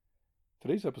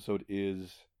Today's episode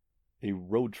is a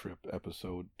road trip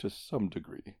episode to some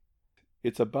degree.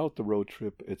 It's about the road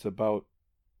trip, it's about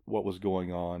what was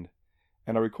going on,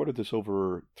 and I recorded this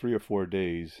over 3 or 4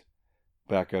 days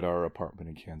back at our apartment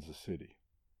in Kansas City.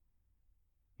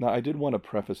 Now, I did want to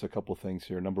preface a couple things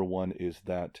here. Number one is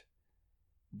that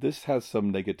this has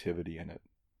some negativity in it.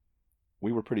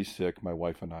 We were pretty sick, my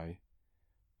wife and I,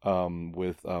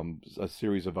 with a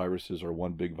series of viruses or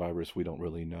one big virus we don't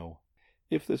really know.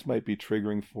 If this might be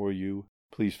triggering for you,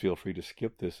 please feel free to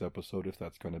skip this episode if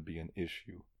that's going to be an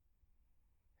issue.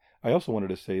 I also wanted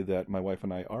to say that my wife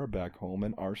and I are back home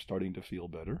and are starting to feel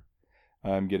better.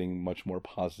 I'm getting much more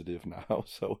positive now,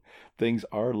 so things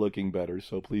are looking better,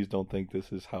 so please don't think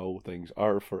this is how things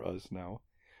are for us now.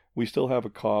 We still have a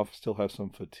cough, still have some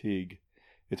fatigue.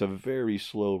 It's a very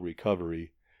slow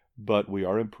recovery, but we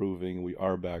are improving, we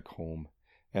are back home,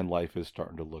 and life is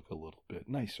starting to look a little bit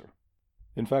nicer.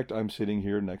 In fact, I'm sitting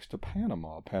here next to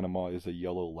Panama. Panama is a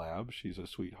yellow lab. She's a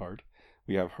sweetheart.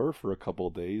 We have her for a couple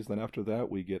of days. Then after that,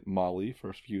 we get Molly for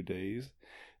a few days.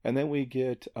 And then we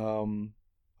get,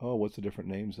 what's the different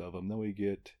names of them? Then we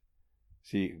get,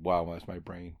 that's my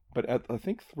brain. But I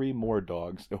think 3 more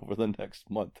dogs over the next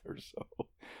month or so.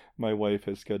 My wife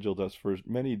has scheduled us for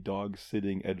many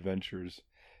dog-sitting adventures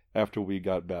after we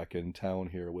got back in town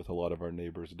here with a lot of our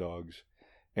neighbors' dogs.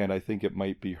 And I think it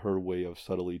might be her way of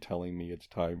subtly telling me it's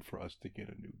time for us to get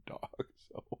a new dog.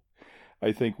 So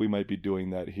I think we might be doing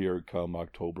that here come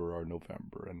October or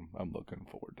November, and I'm looking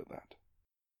forward to that.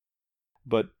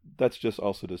 But that's just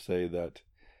also to say that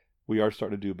we are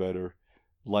starting to do better.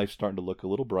 Life's starting to look a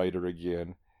little brighter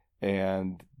again.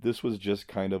 And this was just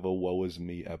kind of a woe is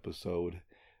me episode.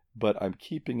 But I'm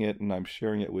keeping it and I'm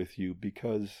sharing it with you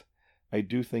because I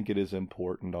do think it is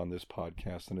important on this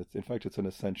podcast. And it's an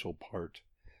essential part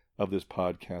of this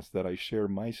podcast that I share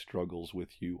my struggles with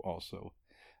you also.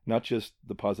 Not just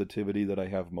the positivity that I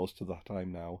have most of the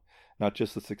time now, not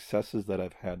just the successes that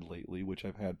I've had lately, which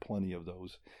I've had plenty of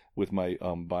those with my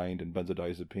bind and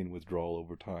benzodiazepine withdrawal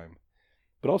over time,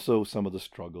 but also some of the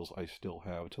struggles I still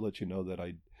have, to let you know that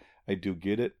I do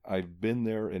get it. I've been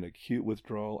there in acute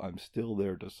withdrawal. I'm still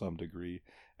there to some degree,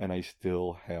 and I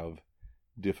still have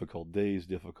difficult days,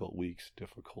 difficult weeks,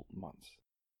 difficult months.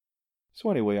 So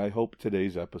anyway, I hope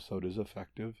today's episode is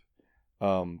effective,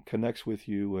 connects with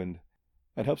you, and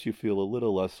helps you feel a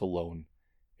little less alone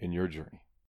in your journey.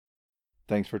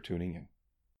 Thanks for tuning in.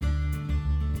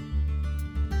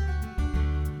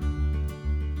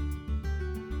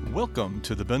 Welcome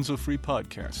to the Benzo Free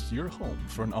Podcast, your home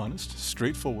for an honest,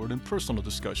 straightforward, and personal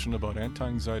discussion about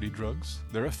anti-anxiety drugs,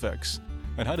 their effects,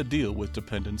 and how to deal with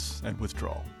dependence and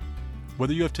withdrawal.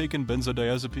 Whether you have taken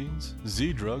benzodiazepines,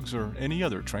 Z drugs, or any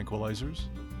other tranquilizers,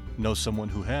 know someone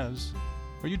who has,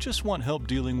 or you just want help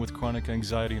dealing with chronic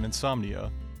anxiety and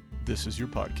insomnia, this is your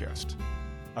podcast.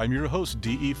 I'm your host,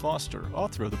 D.E. Foster,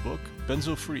 author of the book,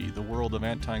 Benzo Free, The World of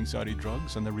Anti-Anxiety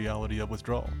Drugs and the Reality of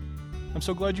Withdrawal. I'm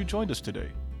so glad you joined us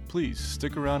today. Please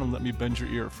stick around and let me bend your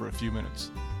ear for a few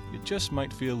minutes. It just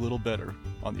might feel a little better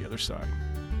on the other side.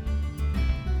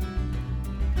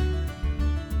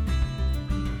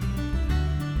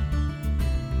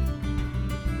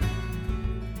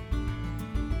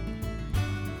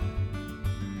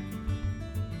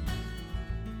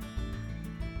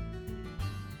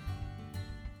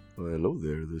 Well, hello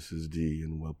there, this is D,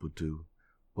 and welcome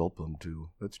to,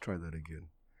 let's try that again.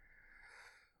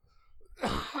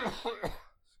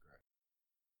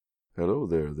 Hello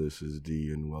there, this is D,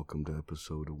 and welcome to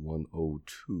episode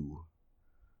 102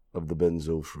 of the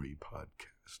Benzo Free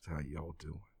Podcast. How y'all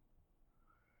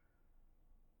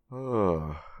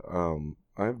doing?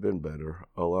 I've been better,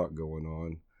 a lot going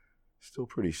on, still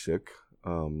pretty sick,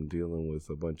 dealing with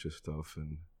a bunch of stuff,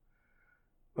 and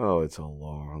it's a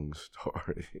long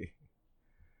story.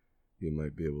 You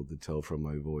might be able to tell from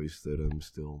my voice that I'm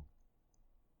still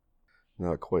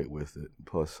not quite with it.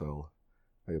 Plus,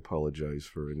 I apologize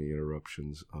for any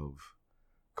interruptions of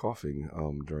coughing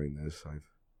during this. I've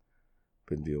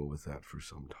been dealing with that for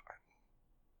some time.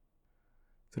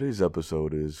 Today's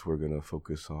episode we're going to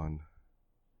focus on,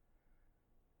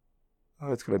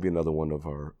 it's going to be another one of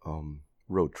our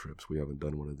road trips. We haven't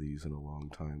done one of these in a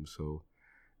long time, so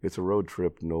it's a road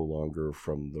trip no longer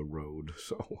from the road,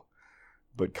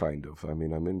 but kind of. I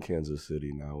mean, I'm in Kansas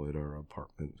City now at our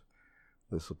apartment.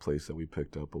 This is a place that we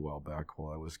picked up a while back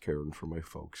while I was caring for my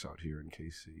folks out here in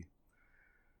KC.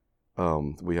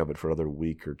 We have it for another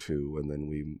week or two, and then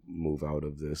we move out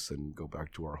of this and go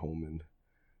back to our home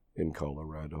in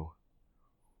Colorado.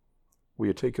 We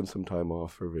had taken some time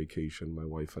off for vacation, my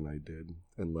wife and I did,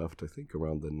 and left, I think,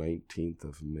 around the 19th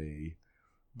of May,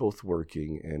 both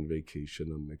working and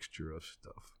vacation, a mixture of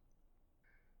stuff.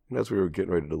 And as we were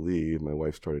getting ready to leave, my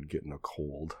wife started getting a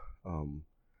cold.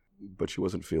 But she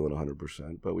wasn't feeling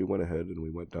 100%. But we went ahead and we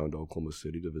went down to Oklahoma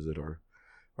City to visit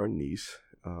our niece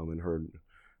and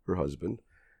her husband,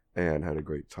 and had a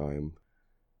great time.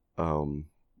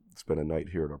 Spent a night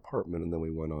here at our apartment, and then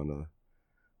we went on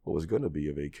what was going to be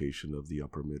a vacation of the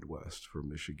upper Midwest for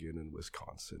Michigan and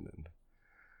Wisconsin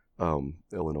and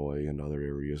Illinois and other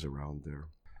areas around there.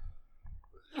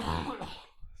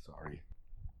 Sorry.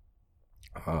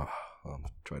 I'll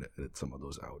try to edit some of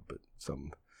those out, but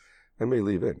some I may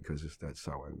leave in because that's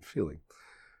how I'm feeling.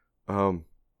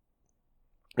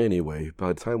 Anyway, by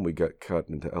the time we got cut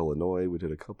into Illinois, we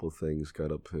did a couple of things,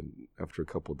 got up, and after a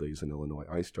couple of days in Illinois,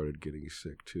 I started getting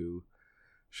sick too.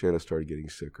 Shanna started getting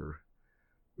sicker.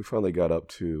 We finally got up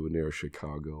to near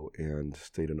Chicago and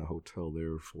stayed in a hotel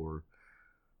there for,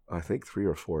 I think, 3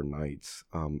 or 4 nights,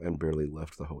 and barely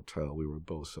left the hotel. We were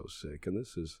both so sick. And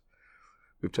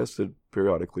we've tested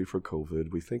periodically for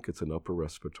COVID. We think it's an upper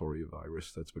respiratory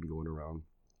virus that's been going around.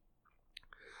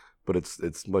 But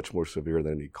it's much more severe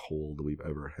than any cold we've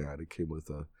ever had. It came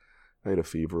with I had a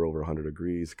fever over 100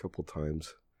 degrees a couple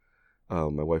times.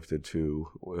 My wife did too.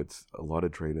 It's a lot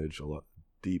of drainage, a lot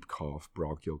deep cough,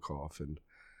 bronchial cough, and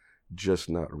just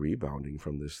not rebounding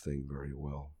from this thing very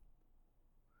well.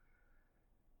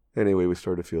 Anyway, we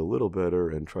started to feel a little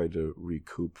better and tried to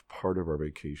recoup part of our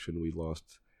vacation. We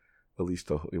lost at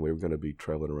least we were going to be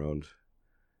traveling around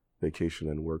vacation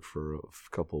and work for a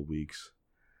couple of weeks.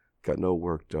 Got no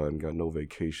work done, got no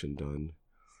vacation done.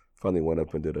 Finally went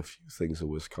up and did a few things in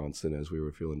Wisconsin as we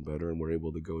were feeling better, and were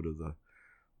able to go to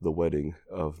the wedding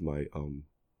of my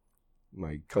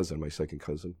cousin, my second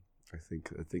cousin. I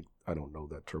think I don't know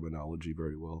that terminology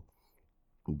very well,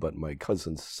 but my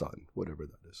cousin's son, whatever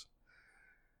that is.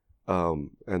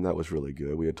 And that was really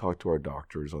good. We had talked to our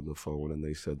doctors on the phone, and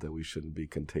they said that we shouldn't be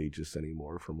contagious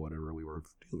anymore from whatever we were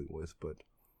dealing with. But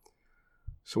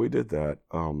so we did that,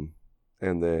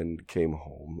 and then came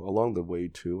home. Along the way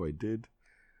too, I did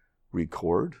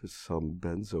record some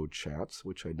Benzo chats,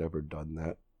 which I'd never done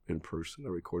that in person. I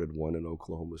recorded one in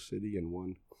Oklahoma City and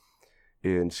one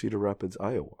in Cedar Rapids,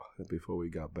 Iowa, before we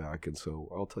got back. And so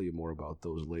I'll tell you more about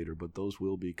those later, but those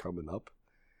will be coming up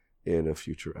in a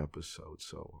future episode.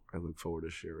 So I look forward to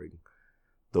sharing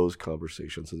those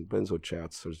conversations. And Benzo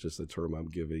chats is just a term I'm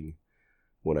giving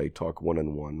when I talk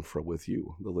one-on-one with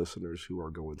you, the listeners who are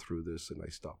going through this, and I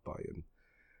stop by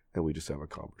and we just have a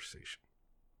conversation.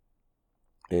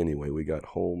 Anyway, we got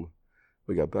home.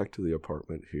 We got back to the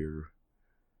apartment here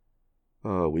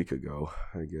a week ago,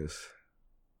 I guess.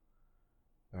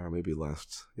 Or maybe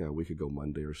a week ago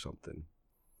Monday or something.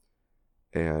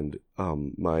 And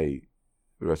my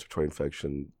respiratory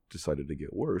infection decided to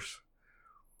get worse,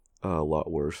 a lot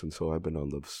worse. And so I've been on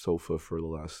the sofa for the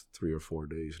last 3 or 4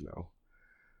 days now.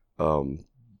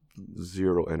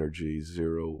 Zero energy,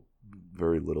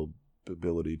 very little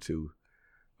ability to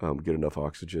get enough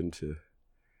oxygen to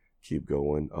keep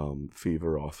going,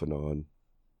 fever off and on.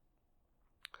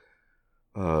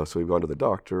 So we've gone to the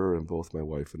doctor, and both my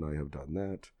wife and I have done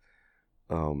that.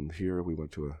 Here we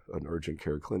went to an urgent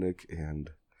care clinic,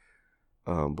 and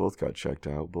both got checked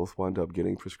out. Both wound up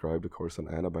getting prescribed, of course, an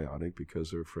antibiotic because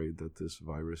they're afraid that this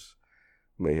virus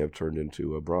may have turned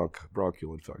into a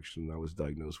bronchial infection. I was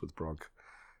diagnosed with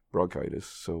bronchitis.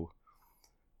 So,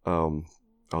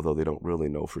 although they don't really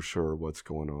know for sure what's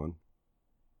going on.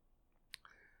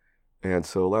 And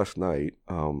so last night,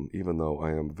 even though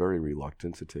I am very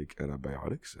reluctant to take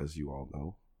antibiotics, as you all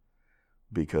know,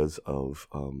 because of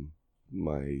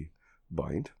my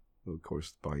bind, of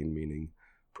course, bind meaning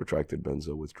protracted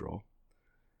benzo withdrawal,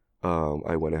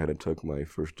 I went ahead and took my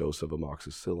first dose of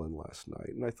amoxicillin last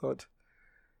night. And I thought,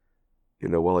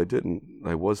 while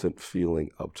I wasn't feeling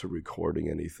up to recording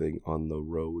anything on the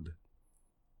road,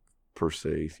 per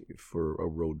se, for a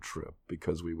road trip,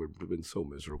 because we've been so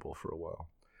miserable for a while.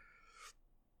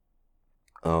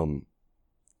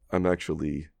 I'm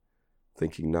actually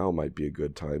thinking now might be a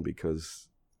good time because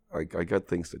I got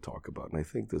things to talk about, and I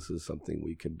think this is something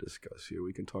we can discuss here.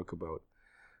 We can talk about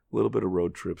a little bit of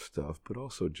road trip stuff, but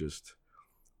also just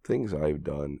things I've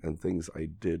done and things I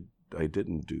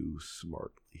didn't do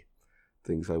smartly,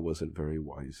 things I wasn't very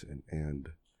wise in, and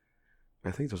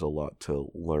I think there's a lot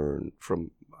to learn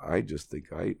from. I just think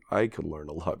I can learn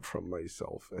a lot from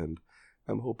myself, and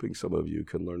I'm hoping some of you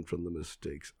can learn from the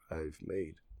mistakes I've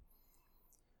made.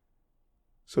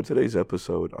 So today's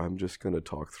episode, I'm just going to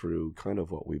talk through kind of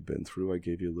what we've been through. I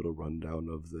gave you a little rundown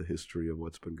of the history of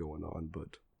what's been going on,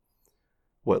 but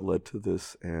what led to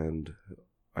this, and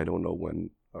I don't know when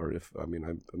or if,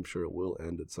 I'm sure it will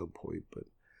end at some point, but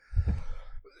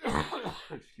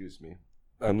excuse me,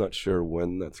 I'm not sure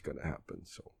when that's going to happen.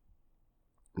 So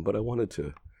But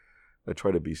I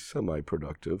try to be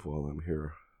semi-productive while I'm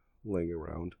here laying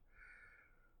around.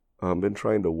 I've been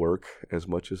trying to work as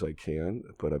much as I can,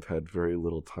 but I've had very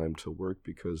little time to work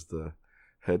because the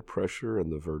head pressure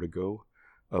and the vertigo,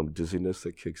 dizziness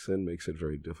that kicks in makes it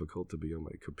very difficult to be on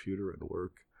my computer and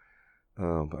work.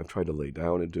 I've tried to lay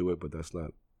down and do it, but that's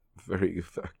not very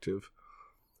effective.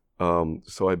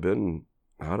 So I've been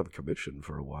out of commission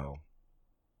for a while.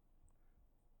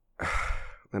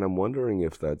 And I'm wondering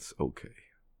if that's okay.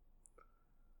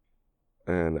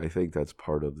 And I think that's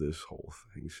part of this whole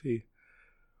thing. See,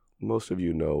 most of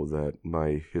you know that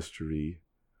my history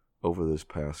over this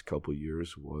past couple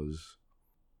years was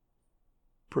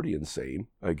pretty insane,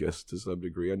 I guess, to some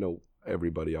degree. I know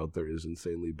everybody out there is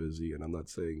insanely busy, and I'm not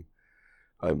saying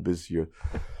I'm busier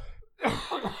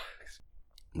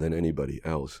than anybody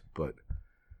else, but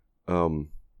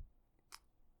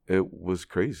it was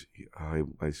crazy.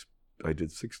 I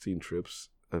did 16 trips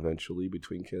eventually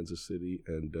between Kansas City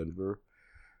and Denver,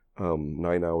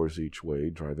 9 hours each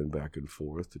way, driving back and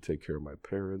forth to take care of my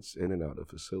parents, in and out of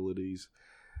facilities,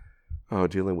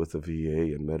 dealing with the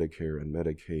VA and Medicare and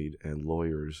Medicaid and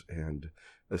lawyers and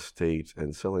estate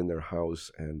and selling their house.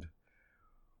 And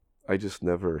I just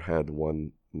never had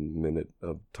 1 minute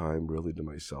of time really to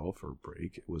myself or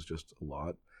break. It was just a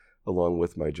lot, along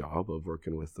with my job of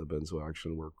working with the Benzo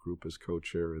Action Work Group as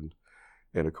co-chair and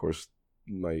of course,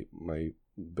 my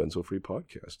Benzo Free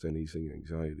podcast and Easing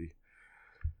Anxiety.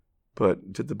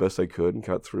 But did the best I could and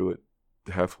got through it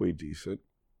halfway decent.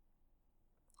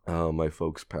 My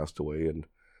folks passed away, and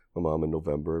my mom in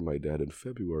November and my dad in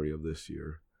February of this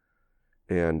year.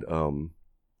 And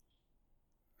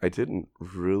I didn't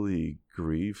really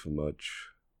grieve much,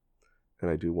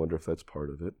 and I do wonder if that's part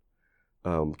of it.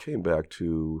 Came back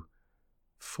to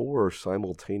 4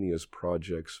 simultaneous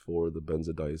projects for the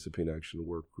Benzodiazepine Action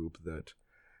Work Group that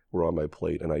were on my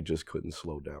plate, and I just couldn't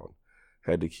slow down.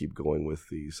 Had to keep going with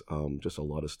these. Just a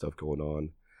lot of stuff going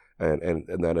on. And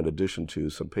that in addition to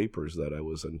some papers that I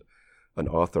was an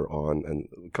author on, and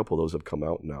a couple of those have come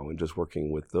out now, and just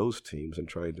working with those teams and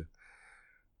trying to,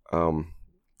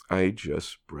 I just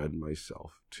spread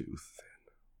myself too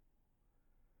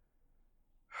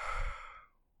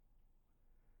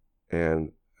thin.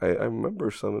 And I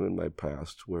remember some in my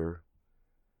past where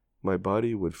my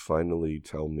body would finally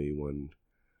tell me when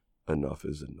enough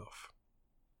is enough.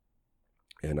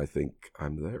 And I think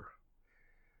I'm there.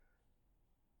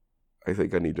 I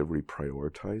think I need to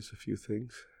reprioritize a few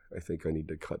things. I think I need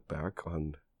to cut back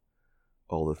on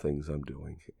all the things I'm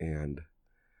doing. And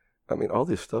I mean, all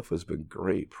this stuff has been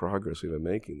great progress we've been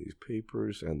making, these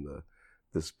papers and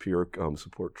this peer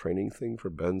support training thing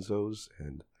for Benzos.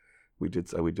 And we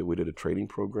did a training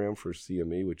program for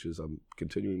CME, which is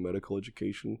continuing medical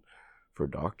education for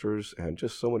doctors, and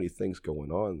just so many things going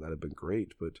on that have been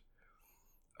great. But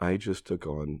I just took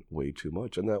on way too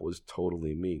much, and that was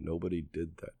totally me. Nobody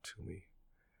did that to me.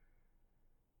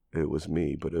 It was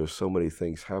me, but there were so many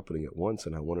things happening at once,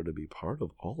 and I wanted to be part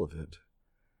of all of it,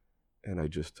 and I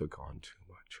just took on too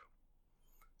much.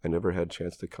 I never had a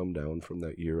chance to come down from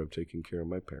that year of taking care of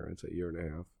my parents, that year and a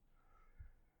half,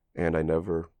 and I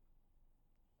never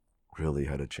really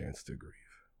had a chance to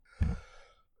grieve.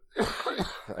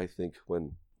 I think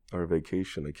when our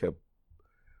vacation, I kept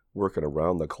working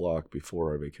around the clock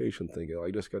before our vacation, thinking, I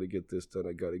just got to get this done,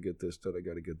 I got to get this done, I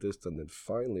got to get this done. Then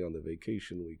finally on the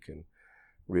vacation, we can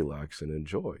relax and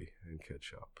enjoy and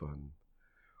catch up. And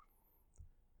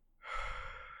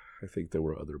I think there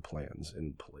were other plans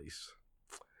in place.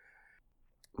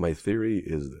 My theory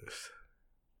is this.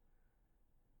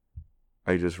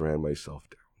 I just ran myself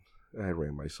down. I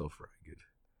ran myself ragged.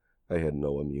 I had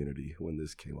no immunity when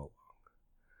this came along.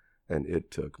 And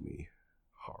it took me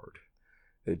hard.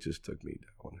 It just took me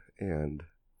down. And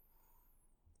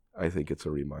I think it's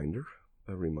a reminder,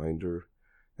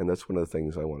 and that's one of the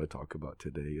things I want to talk about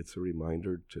today. It's a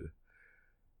reminder to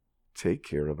take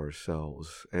care of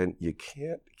ourselves. And you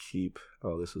can't keep,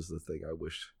 this is the thing I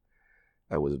wish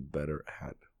I was better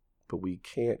at, but we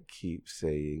can't keep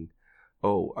saying,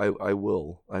 I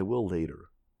will later.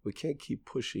 We can't keep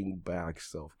pushing back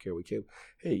self-care. We can't,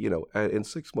 hey, in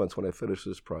 6 months when I finish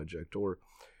this project, or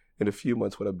in a few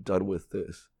months when I'm done with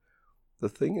this. The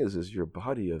thing is your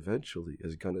body eventually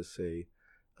is going to say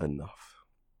enough,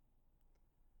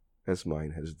 as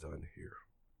mine has done here.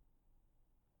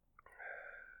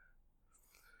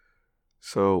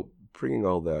 So bringing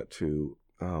all that to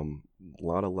a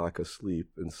lot of lack of sleep,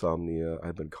 insomnia.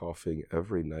 I've been coughing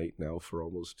every night now for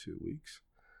almost 2 weeks.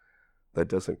 That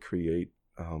doesn't create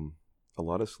a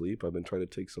lot of sleep. I've been trying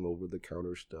to take some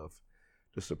over-the-counter stuff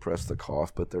to suppress the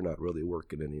cough, but they're not really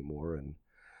working anymore. And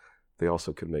they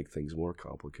also can make things more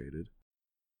complicated,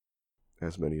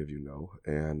 as many of you know.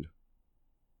 And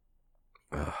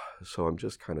so I'm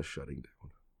just kind of shutting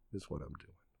down, is what I'm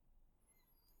doing.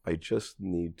 I just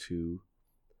need to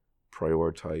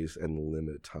prioritize and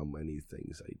limit how many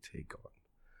things I take on.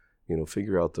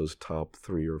 Figure out those top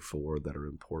 3 or 4 that are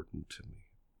important to me.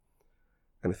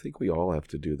 And I think we all have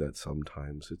to do that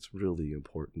sometimes. It's really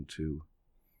important to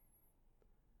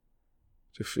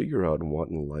figure out what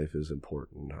in life is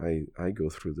important. I go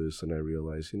through this and I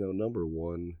realize, number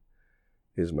 1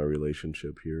 is my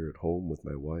relationship here at home with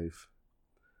my wife.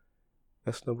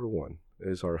 That's number 1,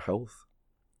 is our health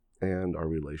and our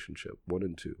relationship. 1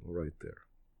 and 2, right there.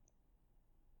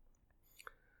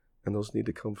 And those need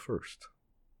to come first.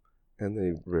 And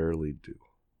they rarely do.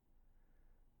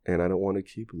 And I don't want to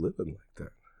keep living like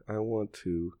that. I want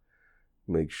to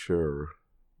make sure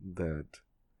that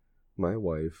my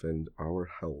wife and our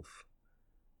health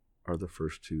are the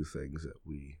first 2 things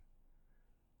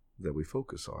that we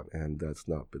focus on. And that's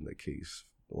not been the case.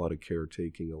 A lot of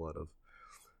caretaking, a lot of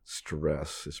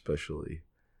stress especially.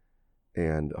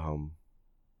 And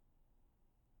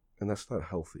that's not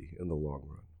healthy in the long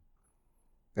run.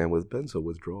 And with benzo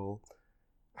withdrawal,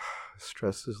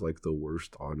 stress is like the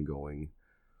worst ongoing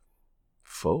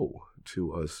foe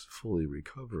to us fully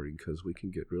recovering, because we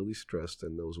can get really stressed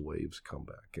and those waves come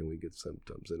back and we get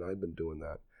symptoms. And I've been doing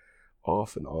that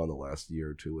off and on the last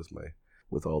year or 2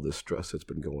 with all this stress that's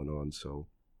been going on. So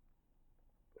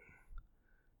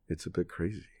it's a bit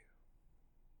crazy.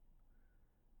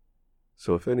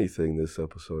 So if anything, this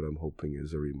episode I'm hoping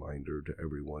is a reminder to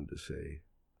everyone to say,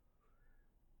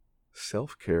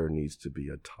 self-care needs to be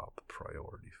a top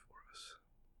priority for us.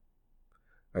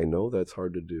 I know that's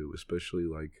hard to do, especially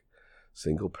like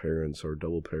single parents or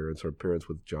double parents or parents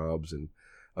with jobs and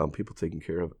people taking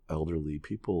care of elderly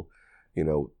people,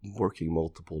 working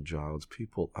multiple jobs.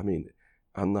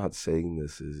 I'm not saying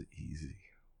this is easy,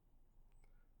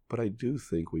 but I do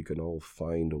think we can all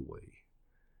find a way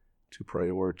to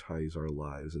prioritize our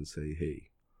lives and say,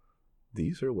 hey,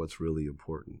 these are what's really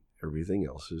important. Everything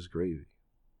else is gravy.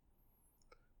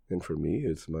 And for me,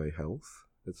 it's my health.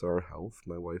 It's our health,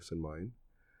 my wife's and mine.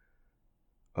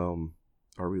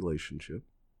 Our relationship.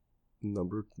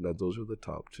 Those are the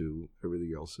top 2.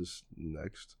 Everything else is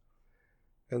next.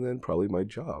 And then probably my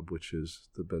job, which is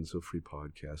the Benzo Free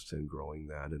Podcast, and growing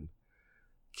that and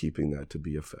keeping that to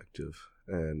be effective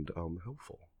and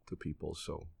helpful to people.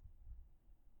 So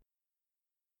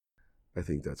I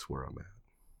think that's where I'm at.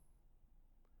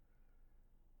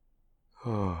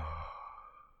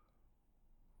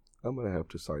 I'm going to have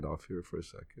to sign off here for a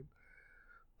second,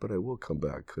 but I will come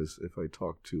back, because if I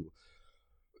talk too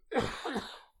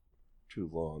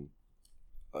long,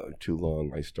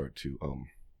 I start to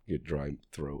get dry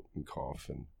throat and cough,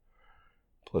 and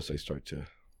plus I start to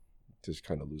just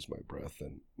kind of lose my breath,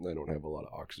 and I don't have a lot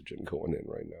of oxygen going in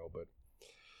right now. But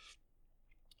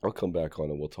I'll come back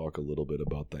on and we'll talk a little bit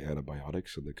about the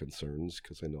antibiotics and the concerns,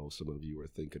 because I know some of you are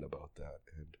thinking about that,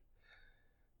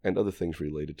 and other things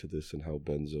related to this and how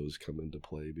benzos come into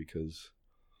play, because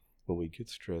when we get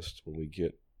stressed, when we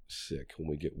get sick, when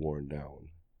we get worn down,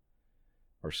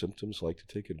 our symptoms like to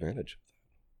take advantage of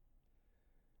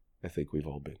that. I think we've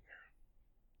all been there.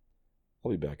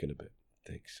 I'll be back in a bit.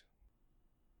 Thanks.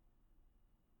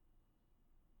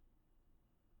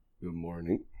 Good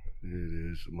morning.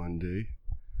 It is Monday,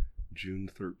 June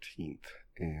 13th,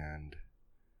 and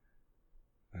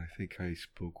I think I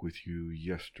spoke with you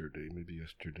yesterday, maybe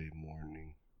yesterday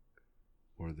morning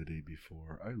or the day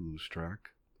before. I lose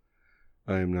track.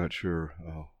 I am not sure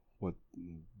what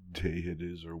day it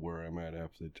is or where I'm at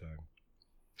half the time.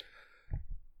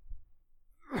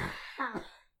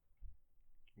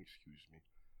 Excuse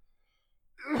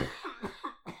me.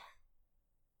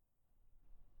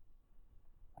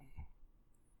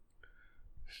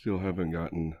 Still haven't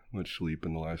gotten much sleep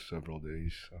in the last several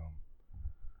days.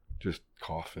 Just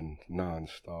coughing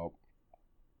nonstop.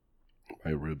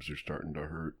 My ribs are starting to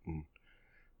hurt, and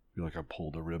I feel like I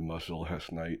pulled a rib muscle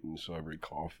last night, and so every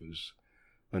cough is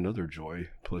another joy.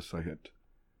 Plus I had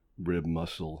rib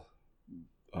muscle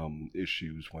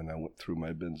issues when I went through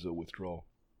my benzo withdrawal.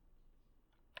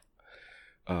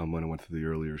 When I went through the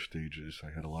earlier stages, I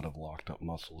had a lot of locked up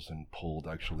muscles and pulled.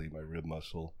 Actually, my rib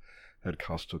muscle had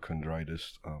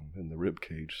costochondritis in the rib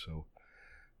cage, so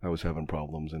I was having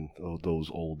problems, and those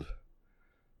old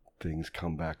things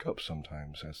come back up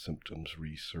sometimes as symptoms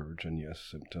resurge. And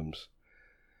yes,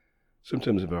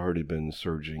 symptoms have already been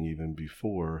surging even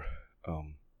before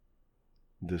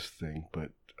this thing,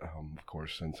 but of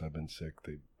course, since I've been sick,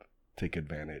 they take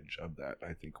advantage of that.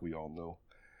 I think we all know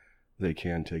they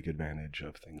can take advantage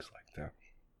of things like that.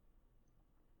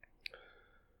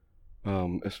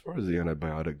 As far as the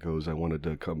antibiotic goes, I wanted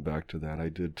to come back to that. I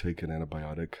did take an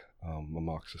antibiotic,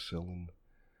 amoxicillin.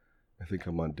 I think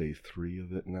I'm on day 3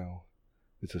 of it now.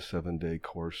 It's a 7-day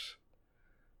course.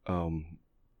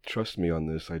 Trust me on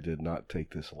this, I did not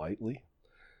take this lightly.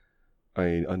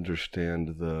 I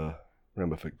understand the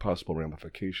possible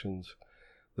ramifications,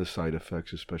 the side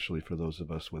effects, especially for those of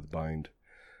us with bind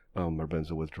or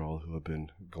benzo withdrawal who have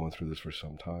been going through this for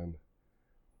some time.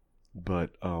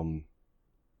 But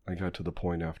I got to the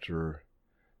point after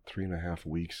 3.5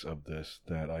 weeks of this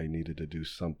that I needed to do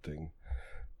something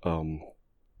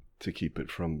to keep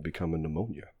it from becoming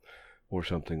pneumonia or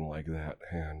something like that.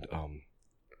 And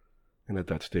at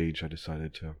that stage, I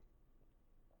decided to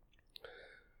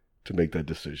make that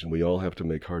decision. We all have to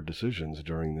make hard decisions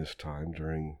during this time,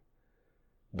 during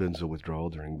benzo withdrawal,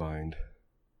 during bind,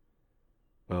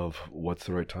 of what's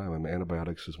the right time. I mean,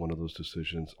 antibiotics is one of those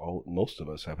decisions most of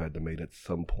us have had to make at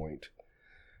some point.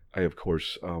 I, of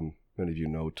course, many of you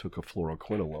know, took a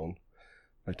fluoroquinolone.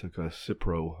 I took a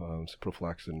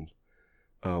ciprofloxacin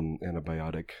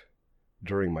antibiotic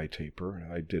during my taper.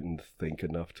 I didn't think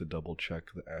enough to double check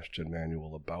the Ashton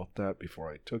manual about that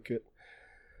before I took it.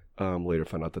 Later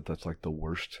found out that that's like the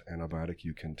worst antibiotic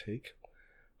you can take.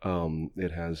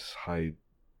 It has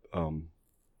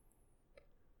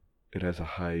a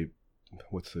high,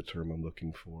 what's the term I'm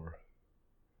looking for?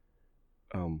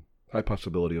 High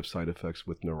possibility of side effects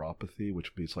with neuropathy,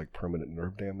 which means like permanent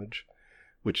nerve damage,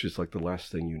 which is like the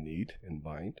last thing you need in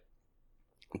bind.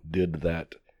 Did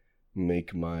that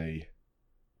make my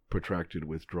protracted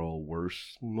withdrawal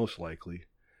worse? Most likely.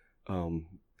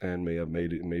 And may have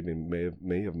made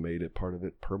it part of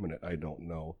it permanent. I don't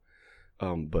know.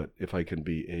 But if I can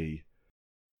be a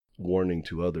warning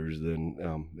to others, then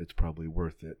it's probably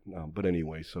worth it. But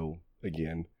anyway, so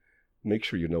again, make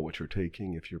sure you know what you're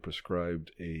taking. If you're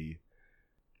prescribed a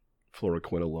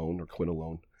fluoroquinolone or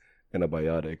quinolone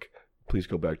antibiotic, please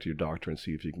go back to your doctor and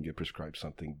see if you can get prescribed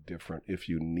something different if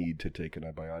you need to take an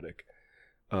antibiotic.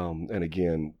 And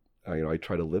again, I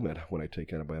try to limit when I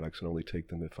take antibiotics and only take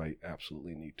them if I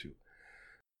absolutely need to.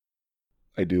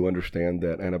 I do understand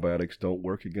that antibiotics don't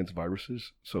work against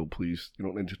viruses, so please, you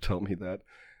don't need to tell me that.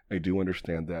 I do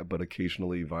understand that, but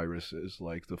occasionally viruses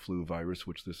like the flu virus,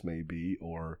 which this may be,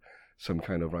 or some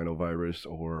kind of rhinovirus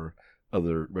or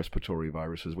other respiratory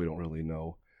viruses, we don't really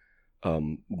know,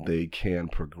 they can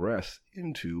progress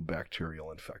into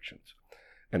bacterial infections.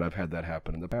 And I've had that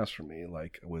happen in the past for me,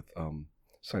 like with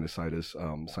sinusitis,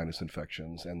 sinus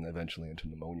infections, and eventually into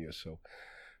pneumonia. So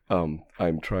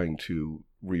I'm trying to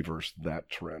reverse that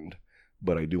trend,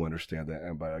 but I do understand that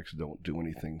antibiotics don't do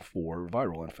anything for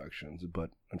viral infections,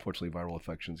 but unfortunately viral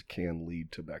infections can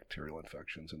lead to bacterial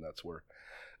infections, and that's where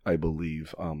I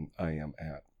believe I am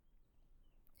at.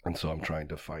 And so I'm trying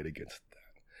to fight against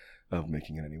that, of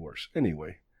making it any worse.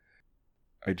 Anyway,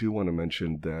 I do want to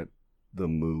mention that the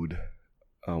mood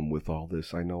with all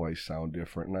this, I know I sound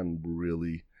different, and I'm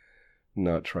really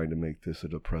not trying to make this a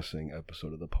depressing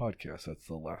episode of the podcast. That's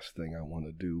the last thing I want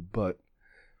to do, but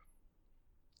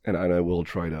and I will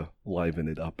try to liven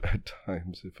it up at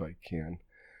times if I can.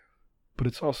 But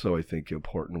it's also, I think,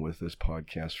 important with this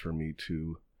podcast for me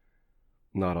to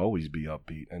not always be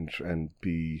upbeat and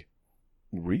be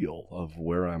real of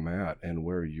where I'm at and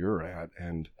where you're at,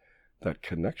 and that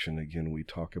connection again we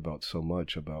talk about so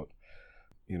much about,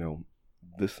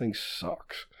 this thing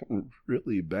sucks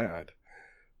really bad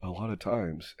a lot of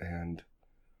times, and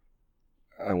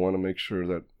I want to make sure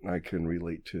that I can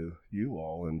relate to you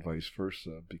all and vice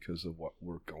versa because of what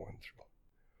we're going through.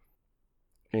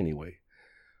 Anyway,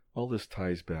 all this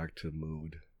ties back to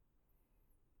mood.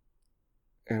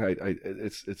 And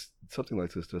it's something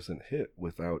like this doesn't hit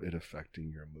without it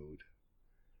affecting your mood.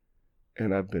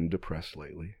 And I've been depressed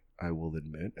lately, I will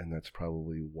admit, and that's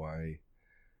probably why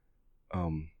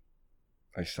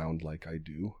I sound like I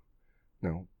do.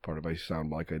 Now, part of I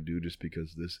sound like I do just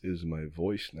because this is my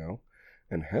voice now,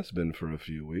 and has been for a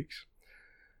few weeks.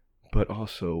 But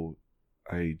also,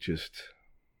 I've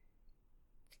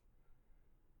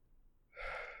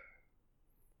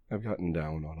gotten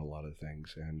down on a lot of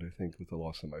things, and I think with the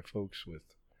loss of my folks, with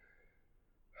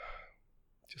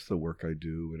just the work I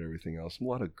do and everything else, a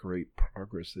lot of great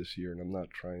progress this year, and I'm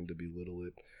not trying to belittle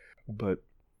it, but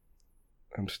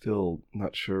I'm still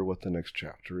not sure what the next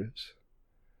chapter is.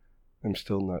 I'm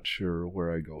still not sure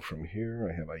where I go from here.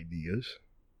 I have ideas,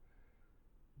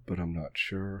 but I'm not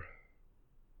sure.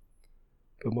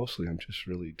 But mostly I'm just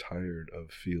really tired of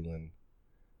feeling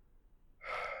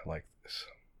like this.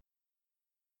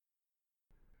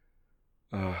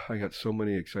 I got so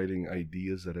many exciting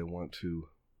ideas that I want to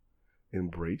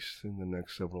embrace in the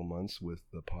next several months with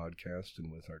the podcast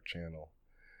and with our channel.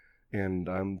 And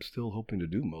I'm still hoping to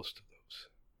do most of those.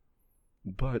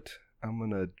 But I'm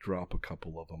going to drop a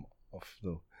couple of them off,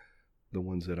 the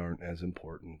ones that aren't as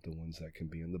important, the ones that can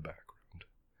be in the background.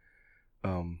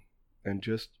 And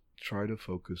just try to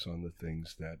focus on the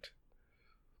things that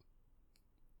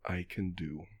I can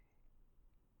do.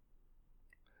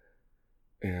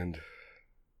 And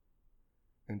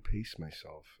pace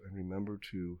myself, and remember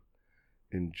to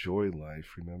enjoy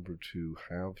life, remember to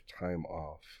have time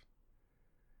off.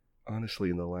 Honestly,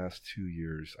 in the last 2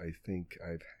 years, I think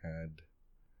I've had,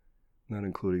 not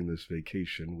including this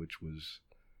vacation, which was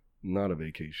not a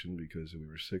vacation because we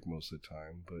were sick most of the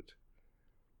time, but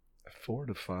 4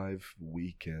 to 5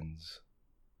 weekends,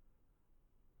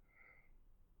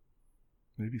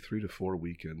 maybe 3 to 4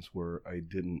 weekends where I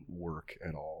didn't work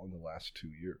at all in the last 2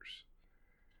 years.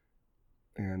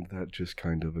 And that just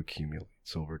kind of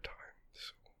accumulates over time.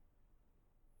 So,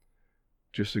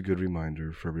 just a good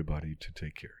reminder for everybody to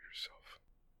take care of yourself.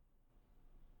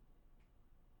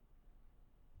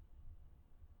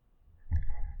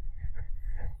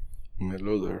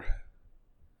 Hello there.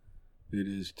 It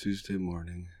is Tuesday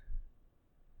morning,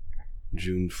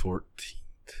 June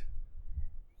 14th.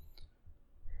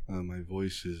 My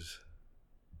voice is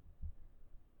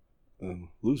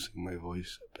losing my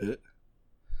voice a bit.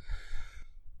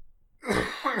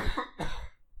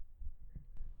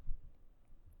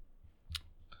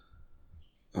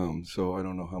 So I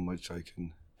don't know how much I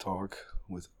can talk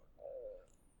with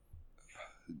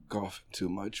coughing too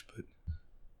much, but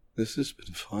this has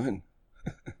been fun.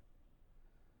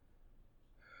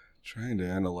 Trying to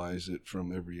analyze it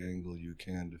from every angle you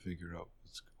can to figure out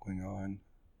what's going on.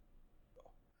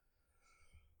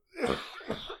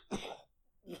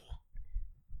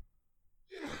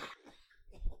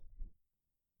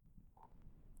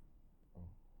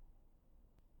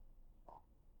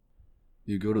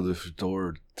 You go to the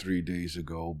store 3 days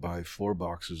ago, buy 4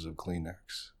 boxes of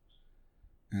Kleenex.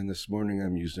 And this morning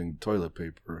I'm using toilet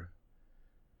paper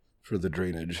for the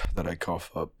drainage that I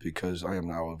cough up because I am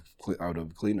now out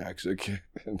of Kleenex again.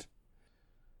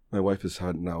 My wife has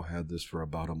now had this for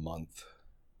about a month.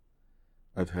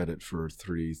 I've had it for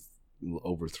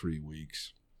over 3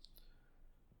 weeks.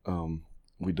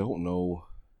 We don't know.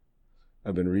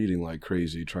 I've been reading like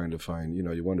crazy trying to find,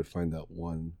 you want to find that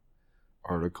one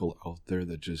article out there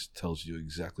that just tells you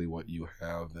exactly what you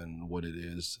have and what it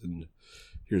is and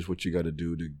here's what you got to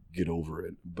do to get over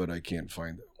it, but I can't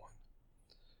find that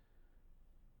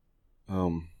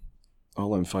one.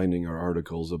 All I'm finding are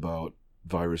articles about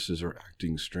viruses are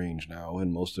acting strange now,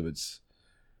 and most of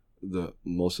the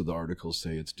articles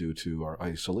say it's due to our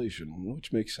isolation,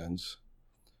 which makes sense.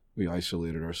 We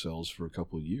isolated ourselves for a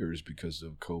couple of years because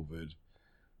of COVID.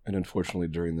 And unfortunately,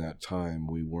 during that time,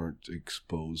 we weren't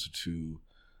exposed to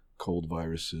cold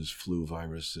viruses, flu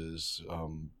viruses,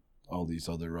 all these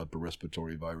other upper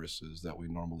respiratory viruses that we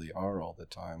normally are all the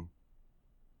time.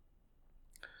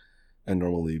 And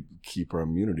normally keep our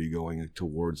immunity going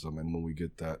towards them. And when we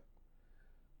get that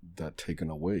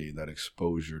taken away, that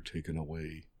exposure taken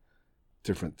away,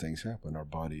 different things happen. Our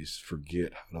bodies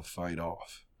forget how to fight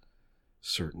off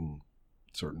certain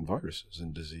viruses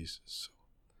and diseases. So.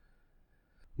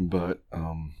 But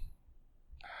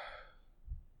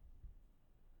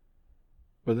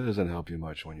that doesn't help you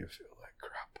much when you feel like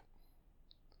crap.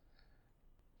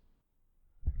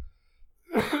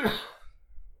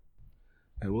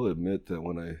 I will admit that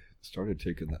when I started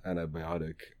taking the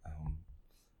antibiotic,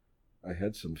 I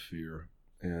had some fear,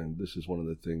 and this is one of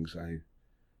the things I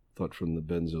thought from the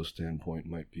Benzos standpoint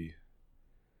might be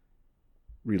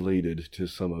related to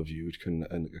some of you,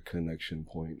 a connection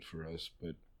point for us,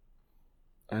 but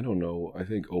I don't know. I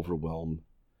think overwhelm,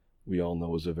 we all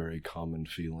know, is a very common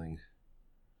feeling,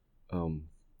 a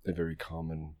very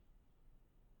common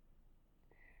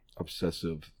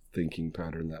obsessive thinking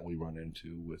pattern that we run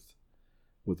into with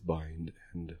bind,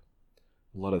 and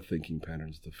a lot of thinking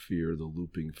patterns, the fear, the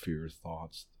looping fear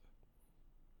thoughts.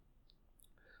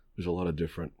 There's a lot of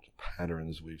different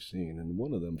patterns we've seen, and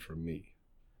one of them for me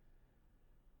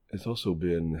has also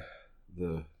been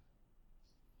the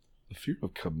fear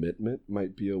of commitment.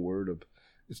 Might be a word of,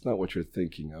 it's not what you're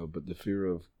thinking of, but the fear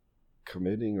of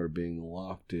committing or being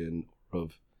locked in, or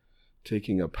of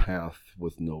taking a path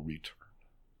with no return.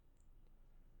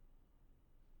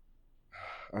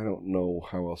 I don't know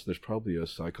how else. There's probably a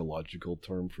psychological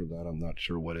term for that. I'm not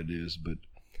sure what it is, but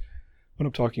what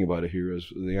I'm talking about here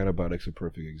is the antibiotics, a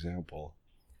perfect example.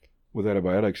 With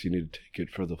antibiotics, you need to take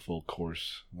it for the full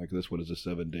course. Like this one is a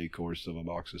 7-day course of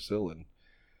amoxicillin.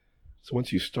 So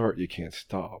once you start, you can't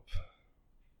stop.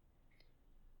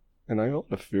 And I have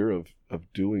a fear of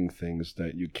doing things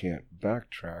that you can't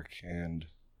backtrack, and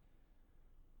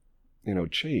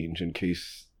change in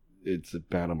case it's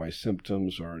bad on my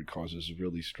symptoms or it causes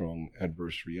really strong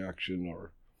adverse reaction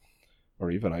or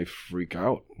even I freak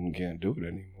out and can't do it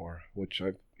anymore, which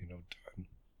I've, done.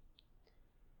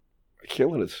 I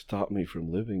can't let it stop me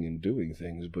from living and doing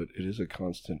things, but it is a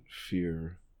constant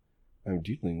fear I'm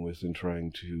dealing with and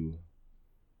trying to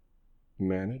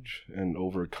manage and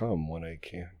overcome when I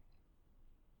can.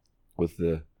 With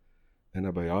the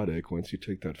antibiotic, once you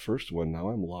take that first one, now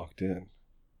I'm locked in.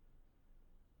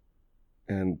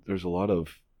 And there's a lot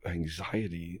of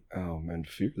anxiety and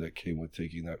fear that came with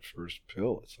taking that first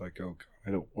pill. It's like, oh God,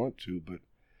 I don't want to, but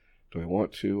do I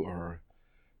want to?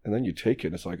 And then you take it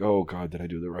and it's like, oh God, did I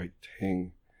do the right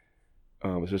thing?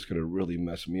 Is this going to really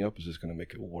mess me up? Is this going to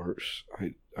make it worse?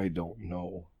 I don't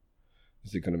know.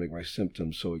 Is it going to make my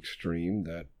symptoms so extreme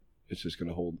that it's just going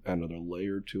to hold another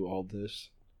layer to all this?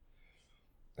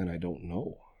 And I don't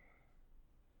know.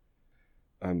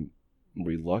 I'm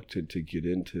reluctant to get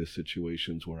into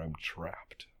situations where I'm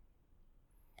trapped.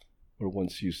 Where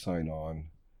once you sign on,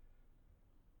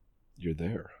 you're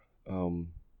there.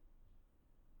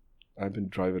 I've been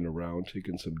driving around,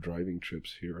 taking some driving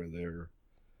trips here or there.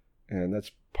 And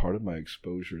that's part of my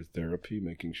exposure therapy,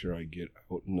 making sure I get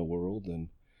out in the world.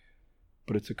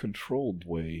 But it's a controlled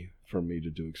way for me to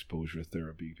do exposure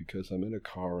therapy because I'm in a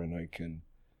car and I can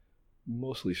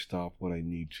mostly stop when I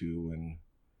need to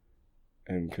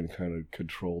and can kind of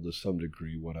control to some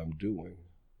degree what I'm doing.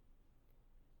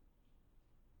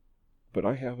 But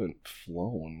I haven't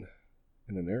flown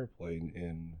in an airplane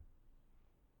in,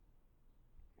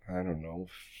 I don't know,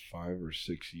 5 or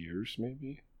 6 years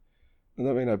maybe. And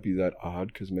that may not be that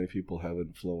odd because many people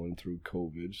haven't flown through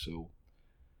COVID, so.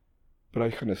 But I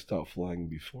kind of stopped flying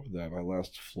before that. My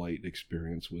last flight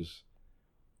experience was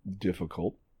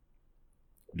difficult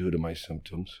due to my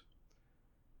symptoms.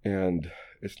 And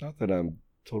it's not that I'm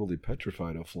totally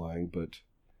petrified of flying, but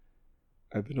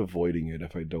I've been avoiding it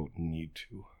if I don't need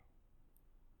to.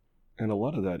 And a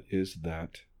lot of that is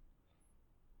that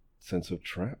sense of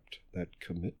trapped, that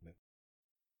commitment.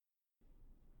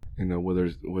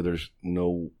 Where there's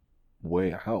no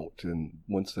way out, and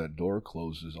once that door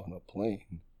closes on a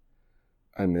plane,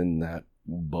 I'm in that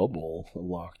bubble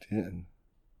locked in.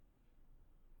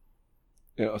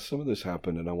 Some of this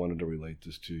happened, and I wanted to relate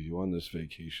this to you on this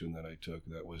vacation that I took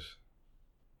that was,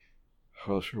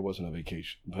 well, it sure wasn't a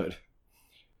vacation, but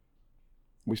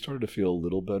we started to feel a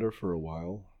little better for a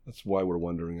while. That's why we're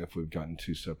wondering if we've gotten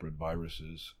 2 separate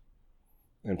viruses.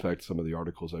 In fact, some of the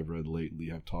articles I've read lately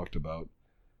have talked about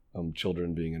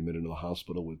children being admitted to the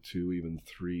hospital with 2, even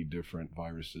 3 different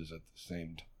viruses at the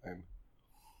same time.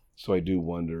 So I do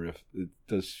wonder if it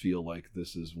does feel like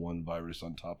this is one virus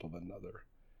on top of another.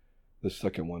 The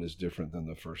second one is different than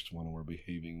the first one, and we're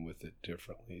behaving with it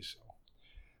differently.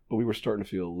 But we were starting to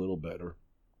feel a little better.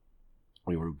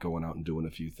 We were going out and doing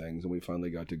a few things, and we finally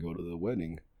got to go to the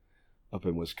wedding up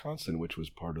in Wisconsin, which was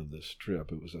part of this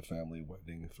trip. It was a family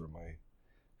wedding for my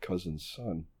cousin's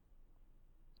son.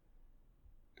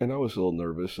 And I was a little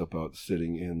nervous about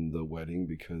sitting in the wedding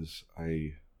because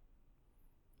I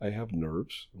have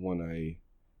nerves when I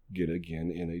get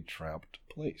again in a trapped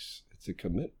place. It's a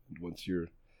commitment. Once you're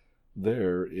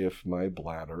there, if my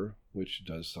bladder, which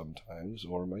does sometimes,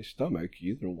 or my stomach,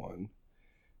 either one,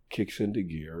 kicks into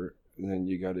gear, then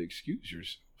you got to excuse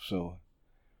yourself. So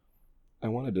I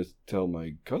wanted to tell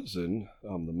my cousin,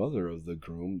 the mother of the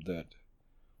groom, that,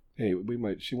 hey,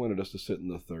 she wanted us to sit in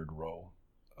the 3rd row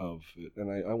of it.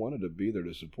 And I wanted to be there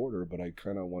to support her, but I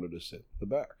kind of wanted to sit in the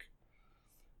back.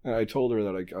 And I told her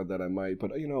that I might,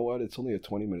 but you know what? It's only a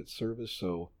 20-minute service,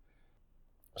 so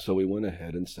we went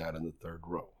ahead and sat in the 3rd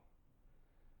row.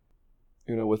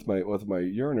 With my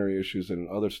urinary issues and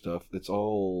other stuff, it's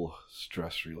all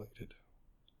stress related.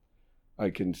 I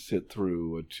can sit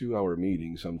through a 2-hour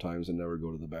meeting sometimes and never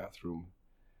go to the bathroom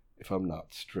if I'm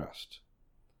not stressed.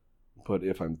 But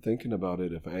if I'm thinking about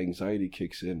it, if anxiety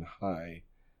kicks in high,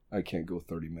 I can't go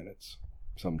 30 minutes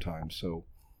sometimes. So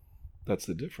that's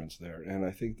the difference there. And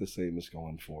I think the same is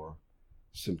going for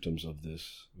symptoms of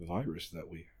this virus that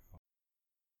we have.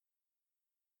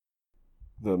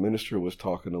 The minister was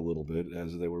talking a little bit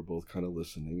as they were both kind of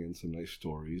listening, and some nice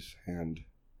stories, and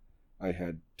I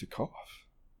had to cough.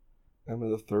 I'm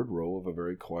in the 3rd row of a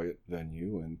very quiet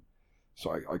venue, and so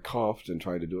I coughed and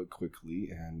tried to do it quickly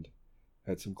and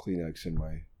had some Kleenex in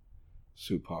my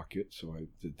suit pocket, so I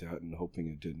did that and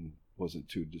hoping it wasn't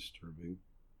too disturbing.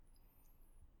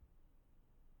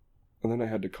 And then I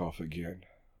had to cough again.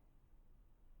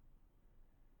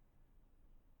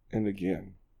 And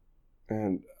again.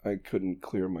 And I couldn't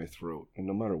clear my throat. And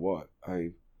no matter what, I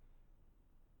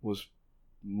was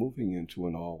moving into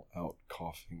an all-out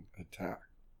coughing attack.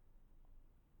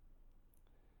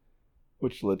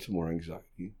 which led to more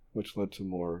anxiety, which led to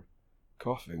more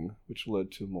coughing, which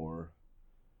led to more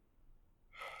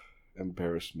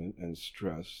embarrassment and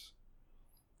stress.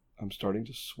 I'm starting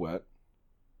to sweat.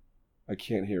 I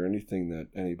can't hear anything that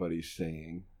anybody's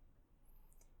saying.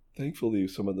 Thankfully,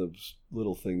 some of the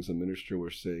little things the minister were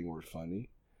saying were funny,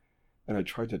 and I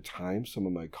tried to time some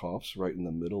of my coughs right in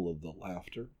the middle of the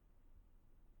laughter,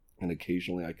 and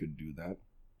occasionally I could do that.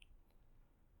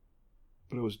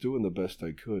 But I was doing the best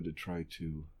I could to try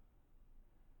to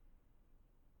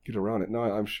get around it. Now,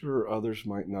 I'm sure others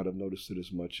might not have noticed it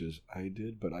as much as I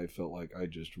did, but I felt like I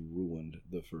just ruined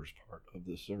the first part of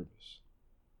the service.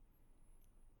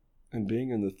 And being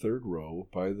in the third row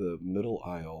by the middle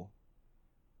aisle,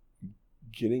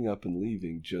 getting up and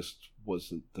leaving just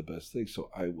wasn't the best thing. So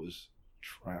I was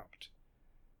trapped,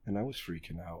 and I was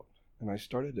freaking out, and I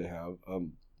started to have a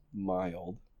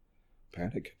mild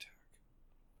panic attack.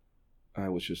 I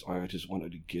just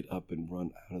wanted to get up and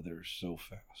run out of there so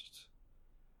fast.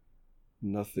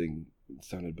 Nothing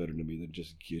sounded better to me than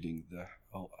just getting the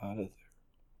hell out of there.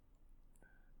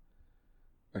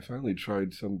 I finally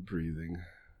tried some breathing,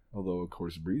 although of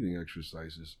course breathing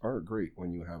exercises are great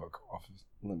when you have a cough,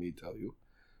 let me tell you.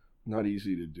 Not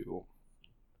easy to do.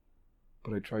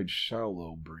 But I tried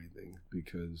shallow breathing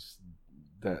because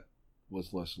that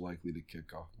was less likely to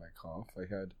kick off my cough.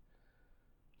 I had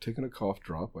taken a cough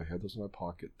drop. I had those in my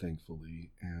pocket,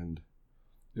 thankfully, and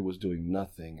it was doing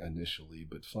nothing initially,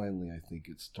 but finally I think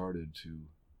it started to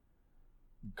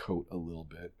coat a little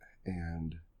bit,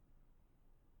 and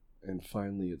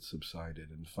finally it subsided,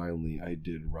 and finally I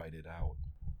did write it out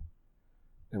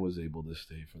and was able to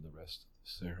stay for the rest of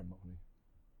the ceremony.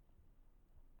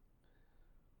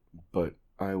 But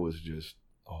I was just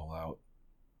all out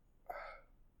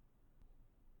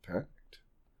panicked.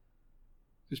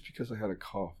 Just because I had a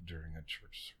cough during a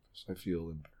church service, I feel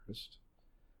embarrassed.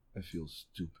 I feel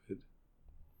stupid.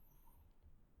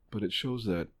 But it shows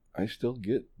that I still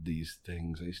get these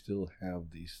things. I still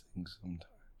have these things sometimes.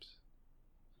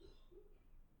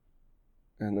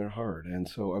 And they're hard. And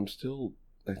so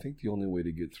I think the only way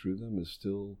to get through them is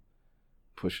still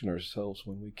pushing ourselves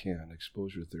when we can.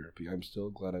 Exposure therapy. I'm still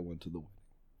glad I went to the wedding.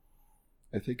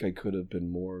 I think I could have been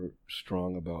more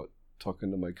strong about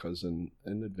talking to my cousin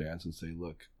in advance and say,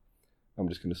 look, I'm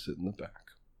just going to sit in the back.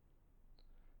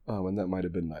 And that might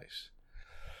have been nice.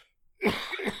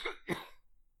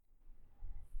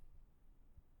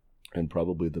 And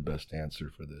probably the best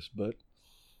answer for this, but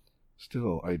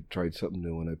still, I tried something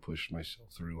new and I pushed myself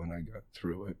through and I got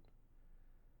through it.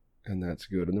 And that's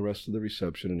good. And the rest of the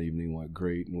reception and evening went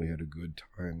great, and we had a good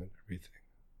time and everything.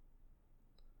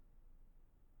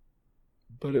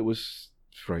 But it was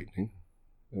frightening.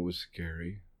 It was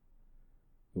scary.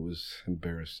 It was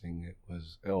embarrassing. It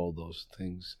was all those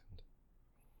things.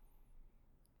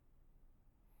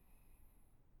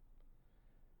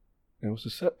 And it was a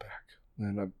setback.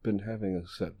 And I've been having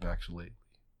setbacks lately.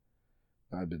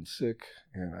 I've been sick,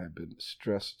 and I've been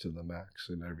stressed to the max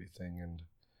and everything, and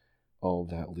all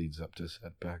that leads up to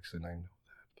setbacks, and I know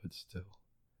that, but still,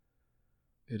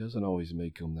 it doesn't always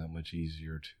make them that much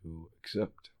easier to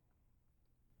accept.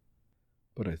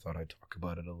 But I thought I'd talk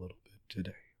about it a little bit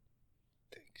today.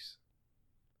 Thanks.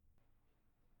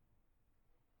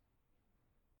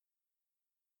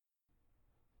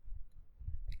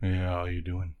 Yeah, how you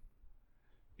doing?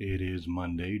 It is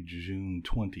Monday, June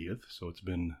 20th, so it's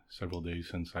been several days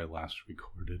since I last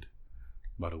recorded.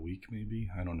 About a week, maybe?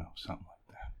 I don't know, something like that.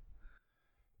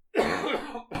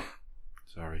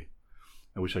 Sorry.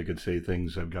 I wish I could say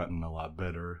things have gotten a lot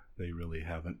better. They really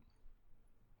haven't.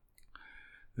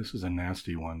 This is a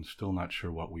nasty one. Still not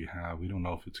sure what we have. We don't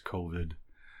know if it's COVID.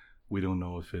 We don't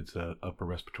know if it's an upper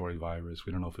respiratory virus.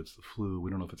 We don't know if it's the flu.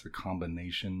 We don't know if it's a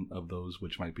combination of those,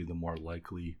 which might be the more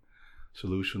likely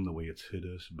solution the way it's hit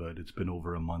us. But it's been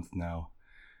over a month now,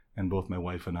 and both my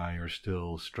wife and I are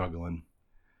still struggling.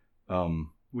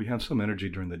 We have some energy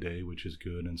during the day, which is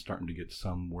good, and starting to get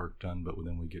some work done, but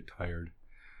then we get tired.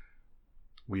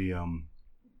 The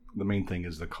main thing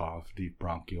is the cough, deep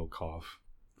bronchial cough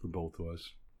for both of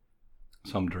us,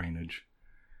 some drainage,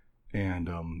 and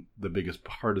the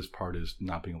hardest part is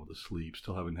not being able to sleep.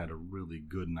 Still haven't had a really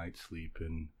good night's sleep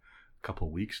in a couple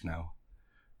of weeks now,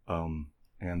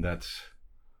 and that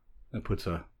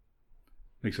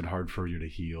makes it hard for you to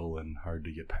heal and hard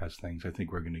to get past things. I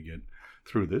think we're going to get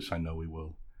through this. I know we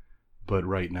will. But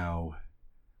right now,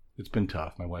 it's been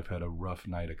tough. My wife had a rough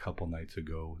night a couple nights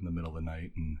ago in the middle of the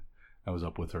night, and I was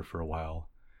up with her for a while.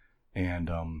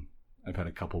 And I've had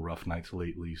a couple rough nights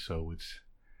lately, so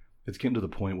it's getting to the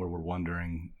point where we're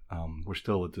wondering, we're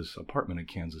still at this apartment in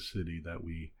Kansas City that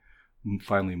we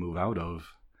finally move out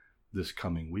of this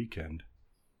coming weekend.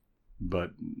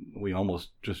 But we almost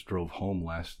just drove home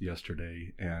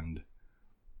yesterday and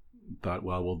thought,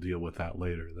 well, we'll deal with that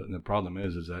later. The problem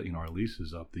is that, our lease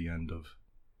is up the end of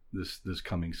this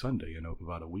coming Sunday,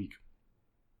 about a week.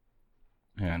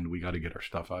 And we got to get our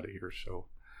stuff out of here. So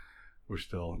we're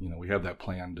still, we have that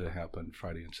plan to happen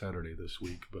Friday and Saturday this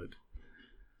week. But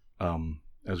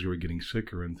as we were getting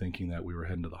sicker and thinking that we were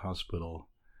heading to the hospital,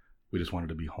 we just wanted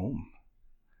to be home.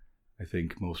 I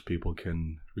think most people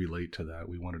can relate to that.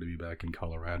 We wanted to be back in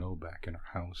Colorado, back in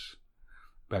our house,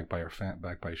 back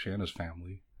by Shanna's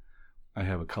family. I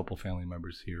have a couple family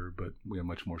members here, but we have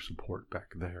much more support back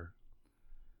there.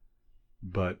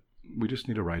 But we just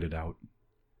need to write it out.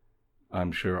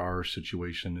 I'm sure our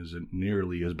situation isn't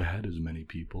nearly as bad as many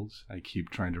people's. I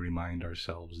keep trying to remind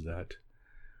ourselves that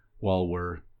while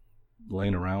we're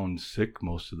laying around sick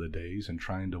most of the days and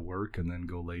trying to work and then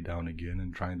go lay down again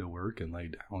and trying to work and lay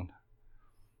down,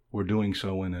 we're doing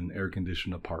so in an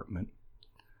air-conditioned apartment,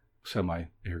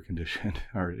 semi-air conditioned.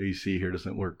 Our AC here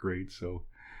doesn't work great, so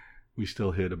we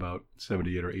still hit about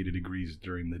 78 or 80 degrees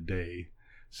during the day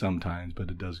sometimes, but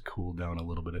it does cool down a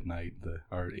little bit at night.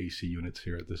 Our AC units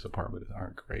here at this apartment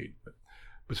aren't great,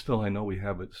 but still I know we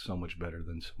have it so much better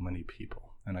than so many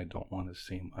people, and I don't want to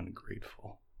seem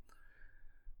ungrateful.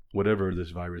 Whatever this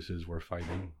virus is we're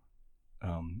fighting,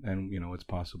 and it's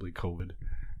possibly COVID,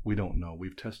 we don't know.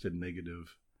 We've tested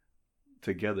negative.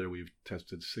 Together we've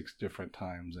tested 6 different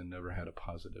times and never had a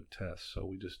positive test, so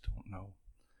we just don't know.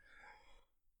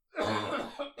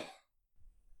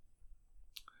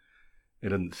 It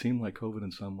doesn't seem like COVID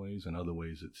in some ways. In other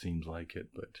ways it seems like it,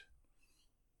 but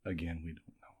again, we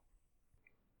don't know.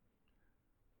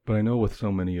 But I know with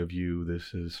so many of you,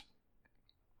 this is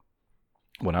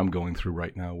what I'm going through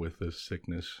right now with this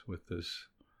sickness, with this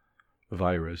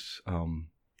virus.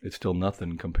 It's still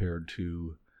nothing compared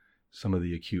to some of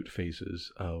the acute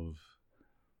phases of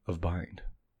bind.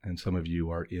 And some of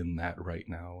you are in that right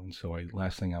now. And so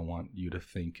last thing I want you to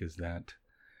think is that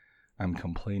I'm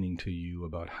complaining to you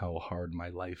about how hard my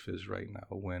life is right now,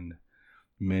 when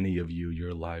many of you,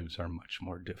 your lives are much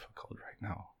more difficult right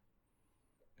now.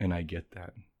 And I get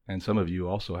that. And some of you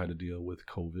also had to deal with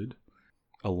COVID,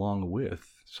 along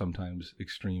with sometimes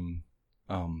extreme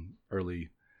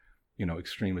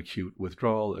extreme acute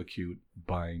withdrawal, acute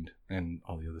bind, and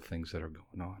all the other things that are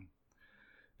going on.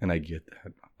 And I get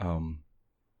that.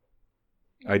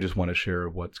 I just want to share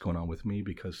what's going on with me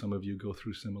because some of you go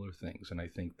through similar things, and I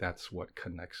think that's what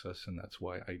connects us, and that's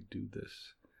why I do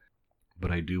this.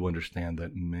 But I do understand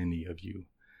that many of you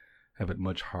have it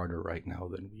much harder right now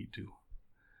than we do.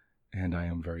 And I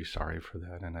am very sorry for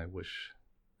that, and I wish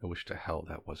to hell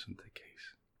that wasn't the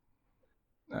case.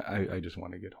 I just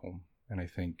want to get home, and I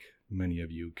think many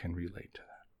of you can relate to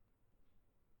that.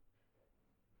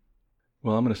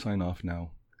 Well, I'm going to sign off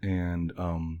now, and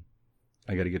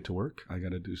I got to get to work. I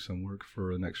got to do some work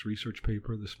for the next research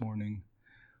paper this morning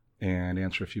and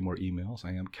answer a few more emails.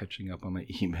 I am catching up on my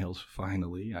emails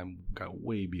finally. I got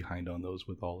way behind on those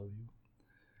with all of you.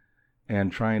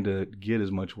 And trying to get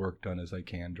as much work done as I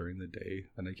can during the day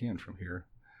that I can from here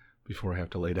before I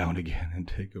have to lay down again and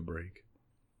take a break.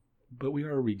 But we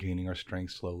are regaining our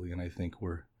strength slowly, and I think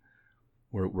we're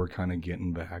kind of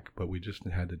getting back, but we just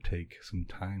had to take some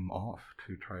time off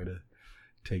to try to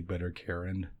take better care.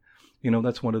 And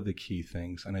that's one of the key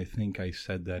things, and I think I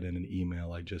said that in an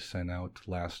email I just sent out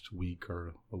last week,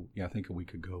 I think a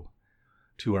week ago,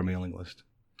 to our mailing list,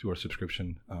 to our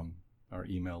subscription, our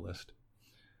email list.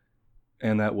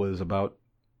 And that was about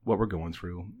what we're going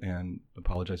through and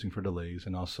apologizing for delays,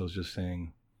 and also just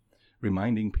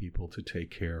reminding people to take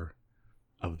care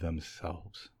of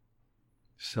themselves.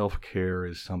 Self-care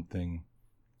is something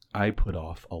I put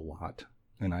off a lot,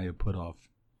 and I have put off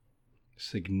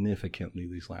significantly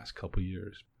these last couple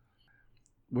years.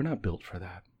 We're not built for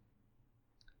that.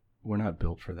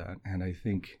 And I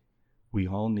think we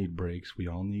all need breaks. We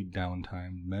all need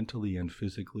downtime. Mentally and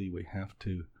physically, we have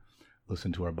to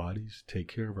listen to our bodies, take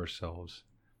care of ourselves,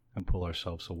 and pull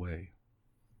ourselves away.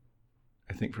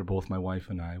 I think for both my wife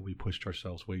and I, we pushed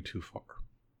ourselves way too far.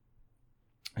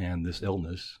 And this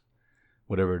illness,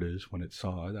 whatever it is, when it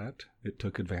saw that, it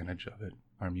took advantage of it.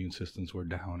 Our immune systems were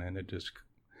down, and it just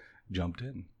jumped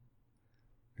in.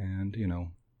 And,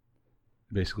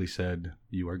 basically said,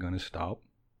 you are going to stop.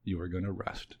 You are going to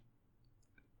rest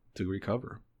to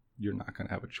recover. You're not going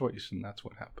to have a choice, and that's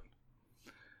what happened.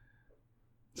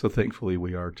 So thankfully,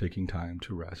 we are taking time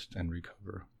to rest and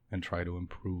recover and try to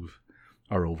improve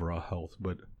our overall health.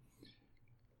 But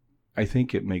I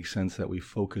think it makes sense that we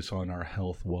focus on our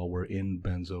health while we're in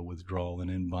benzo withdrawal and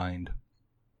in bind,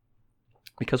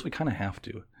 because we kind of have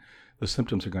to. the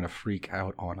symptoms are going to freak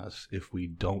out on us if we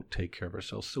don't take care of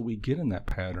ourselves. So we get in that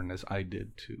pattern, as I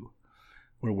did too,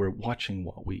 where we're watching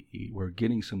what we eat, we're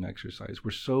getting some exercise.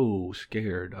 We're so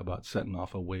scared about setting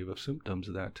off a wave of symptoms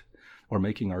that, or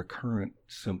making our current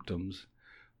symptoms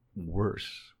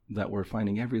worse, that we're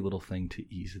finding every little thing to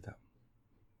ease them.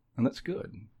 And that's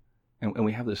good. And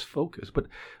we have this focus. But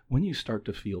when you start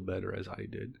to feel better, as I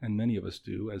did, and many of us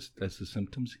do, as the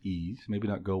symptoms ease, maybe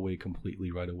not go away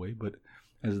completely right away, but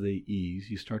as they ease,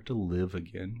 you start to live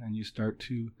again, and you start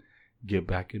to get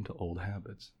back into old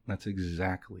habits. That's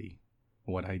exactly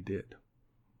what I did.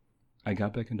 I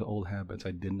got back into old habits.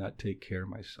 I did not take care of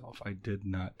myself. I did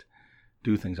not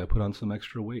do things. I put on some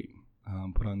extra weight,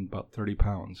 put on about 30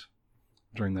 pounds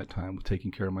during that time,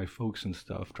 taking care of my folks and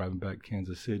stuff, driving back to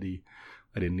Kansas City.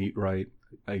 I didn't eat right.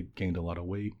 I gained a lot of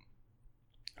weight.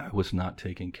 I was not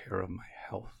taking care of my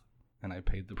health, and I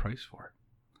paid the price for it.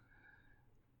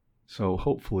 So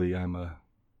hopefully I'm a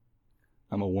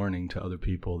warning to other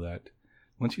people that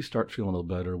once you start feeling a little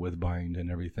better with bind and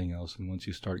everything else, and once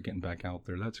you start getting back out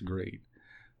there, that's great.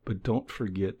 But don't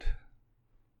forget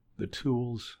the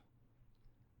tools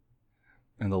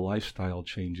and the lifestyle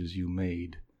changes you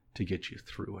made to get you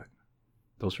through it.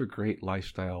 Those are great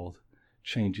lifestyle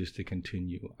changes to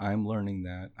continue. I'm learning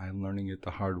that. I'm learning it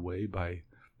the hard way by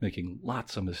making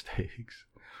lots of mistakes.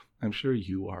 I'm sure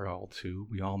you are all too.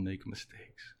 We all make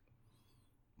mistakes.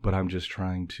 But I'm just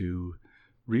trying to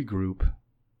regroup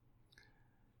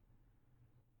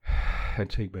and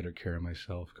take better care of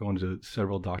myself. Going to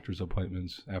several doctor's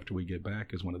appointments after we get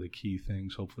back is one of the key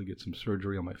things. Hopefully get some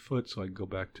surgery on my foot so I can go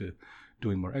back to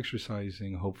doing more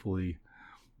exercising. Hopefully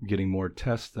getting more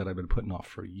tests that I've been putting off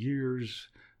for years.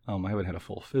 I haven't had a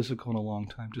full physical in a long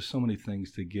time. Just so many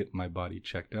things to get my body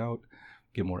checked out,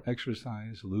 get more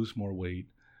exercise, lose more weight,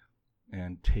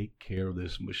 and take care of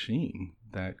this machine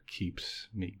that keeps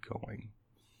me going.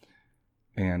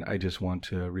 And I just want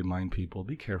to remind people,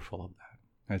 be careful of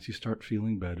that. As you start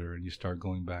feeling better and you start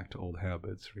going back to old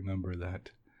habits, remember that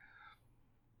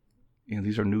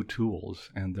these are new tools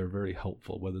and they're very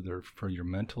helpful, whether they're for your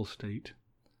mental state,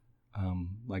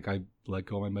 like I let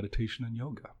go of my meditation and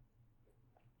yoga.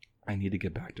 I need to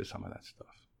get back to some of that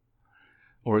stuff.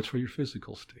 Or it's for your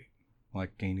physical state,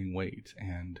 like gaining weight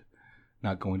and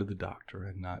not going to the doctor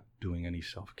and not doing any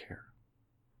self-care.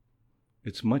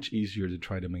 It's much easier to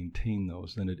try to maintain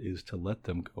those than it is to let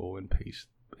them go and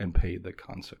pay the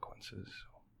consequences.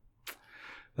 So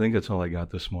I think that's all I got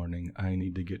this morning. I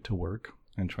need to get to work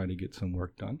and try to get some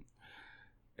work done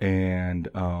and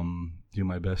do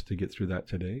my best to get through that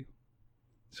today.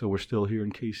 So we're still here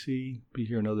in KC, be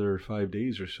here another 5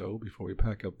 days or so before we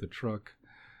pack up the truck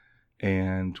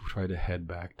and try to head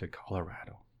back to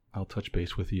Colorado. I'll touch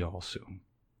base with you all soon.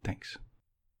 Thanks.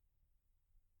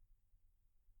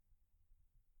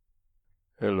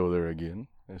 Hello there again.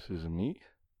 This is me,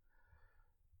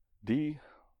 D,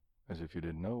 as if you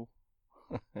didn't know,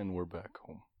 and we're back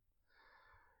home.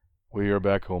 We are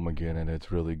back home again, and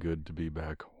it's really good to be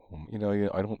back home.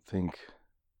 I think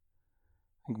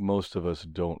most of us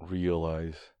don't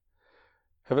realize,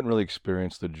 haven't really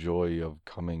experienced the joy of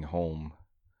coming home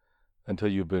until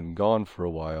you've been gone for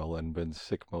a while and been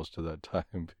sick most of that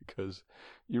time, because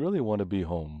you really want to be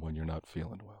home when you're not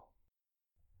feeling well.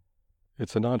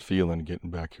 It's an odd feeling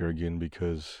getting back here again,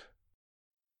 because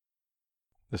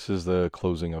this is the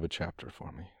closing of a chapter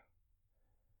for me.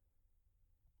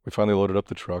 We finally loaded up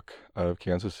the truck out of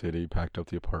Kansas City, packed up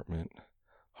the apartment,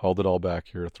 hauled it all back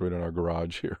here, threw it in our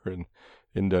garage here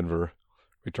in Denver,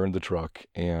 returned the truck,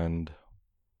 and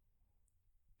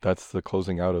that's the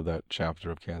closing out of that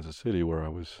chapter of Kansas City where I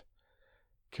was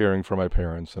caring for my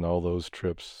parents and all those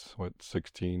trips,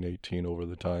 16, 18 over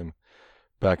the time,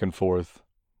 back and forth,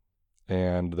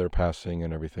 and their passing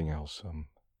and everything else. I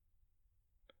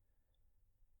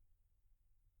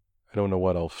don't know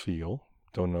what I'll feel.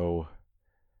 Don't know.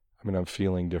 I'm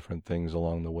feeling different things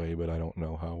along the way, but I don't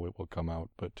know how it will come out.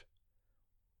 But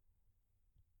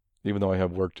even though I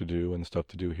have work to do and stuff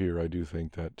to do here, I do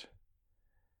think that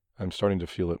I'm starting to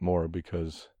feel it more,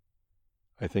 because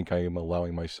I think I am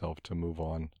allowing myself to move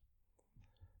on,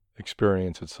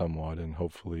 experience it somewhat, and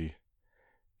hopefully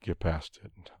get past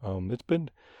it.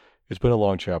 It's been a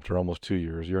long chapter, almost 2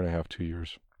 years, year and a half, 2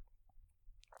 years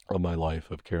of my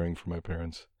life of caring for my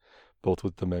parents, both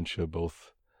with dementia,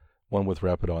 one with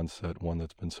rapid onset, one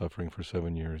that's been suffering for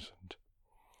 7 years.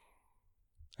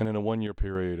 And in a 1 year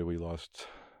period, we lost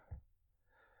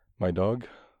my dog,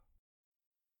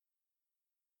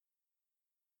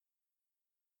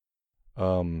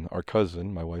 our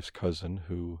cousin, my wife's cousin,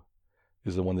 who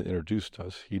is the one that introduced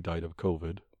us. He died of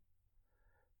COVID.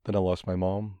 Then I lost my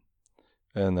mom,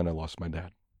 and then I lost my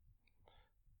dad.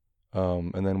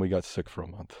 And then we got sick for a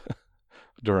month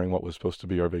during what was supposed to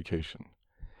be our vacation.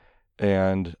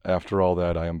 And after all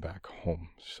that, I am back home.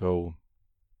 So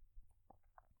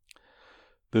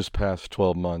this past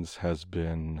 12 months has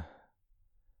been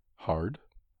hard,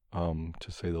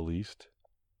 to say the least.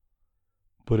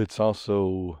 But it's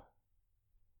also,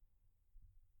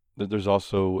 there's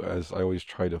also, as I always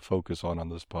try to focus on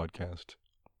this podcast,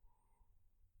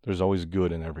 there's always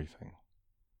good in everything.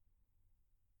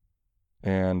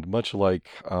 And much like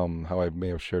how I may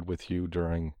have shared with you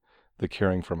during the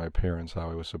caring for my parents,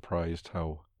 how I was surprised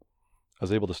how I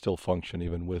was able to still function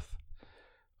even with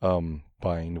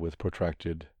bind, with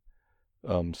protracted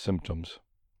symptoms.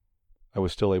 I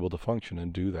was still able to function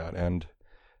and do that, and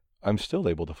I'm still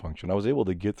able to function. I was able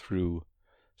to get through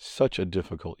such a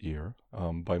difficult year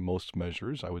by most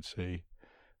measures. I would say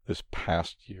this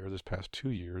past 2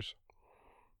 years,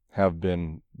 have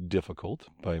been difficult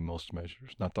by most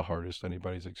measures. Not the hardest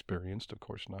anybody's experienced, of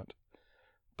course not.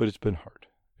 But it's been hard.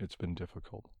 It's been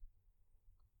difficult.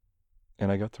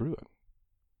 And I got through it.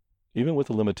 Even with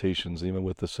the limitations, even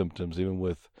with the symptoms, even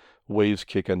with waves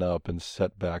kicking up and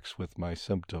setbacks with my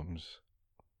symptoms,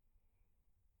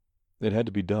 it had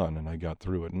to be done, and I got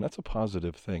through it. And that's a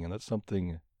positive thing, and that's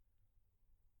something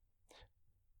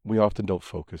we often don't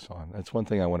focus on. That's one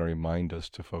thing I want to remind us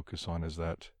to focus on, is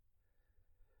that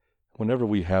whenever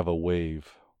we have a wave,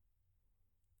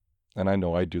 and I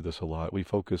know I do this a lot, we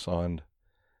focus on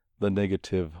the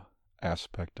negative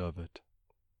aspect of it.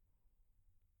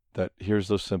 That here's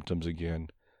those symptoms again.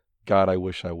 God, I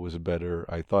wish I was better.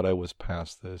 I thought I was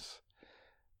past this.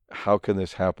 How can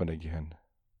this happen again?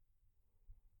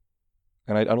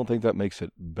 And I don't think that makes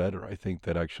it better. I think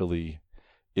that actually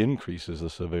increases the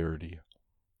severity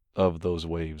of those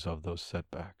waves, of those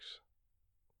setbacks.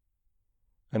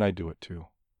 And I do it too.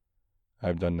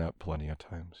 I've done that plenty of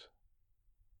times.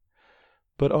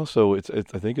 But also, I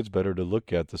think it's better to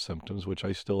look at the symptoms, which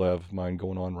I still have mine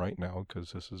going on right now,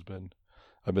 because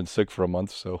I've been sick for a month,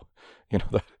 so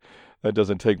that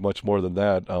doesn't take much more than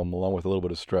that, along with a little bit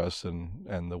of stress,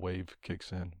 and the wave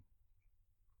kicks in.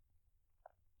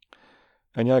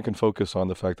 And yeah, I can focus on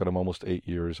the fact that I'm almost 8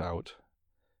 years out,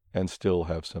 and still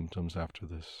have symptoms after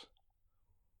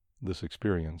this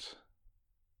experience.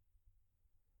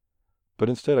 But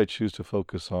instead I choose to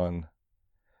focus on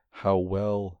how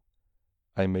well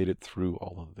I made it through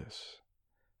all of this.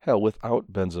 Hell,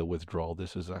 without benzo withdrawal,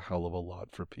 this is a hell of a lot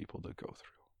for people to go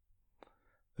through.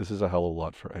 This is a hell of a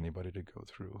lot for anybody to go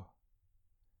through.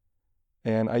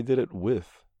 And I did it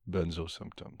with benzo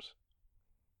symptoms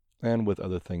and with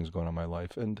other things going on in my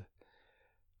life. And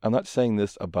I'm not saying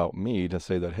this about me to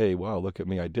say that, hey, wow, look at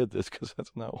me, I did this, because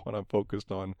that's not what I'm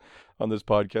focused on this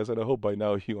podcast. And I hope by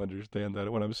now you understand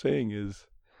that. What I'm saying is,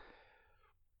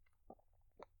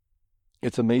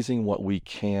 it's amazing what we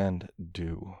can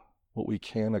do, what we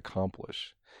can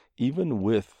accomplish, even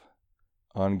with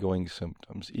ongoing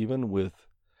symptoms, even with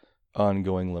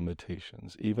ongoing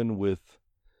limitations, even with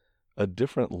a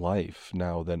different life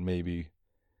now than maybe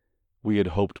we had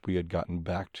hoped we had gotten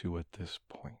back to at this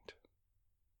point.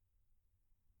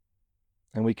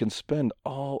 And we can spend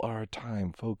all our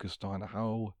time focused on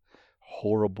how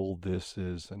horrible this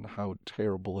is and how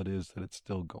terrible it is that it's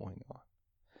still going on.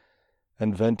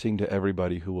 And venting to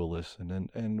everybody who will listen.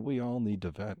 And we all need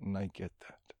to vent, and I get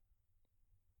that.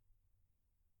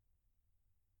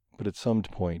 But at some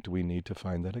point, we need to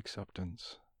find that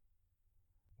acceptance.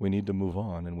 We need to move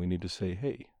on, and we need to say,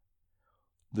 hey,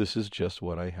 this is just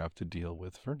what I have to deal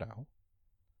with for now.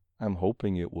 I'm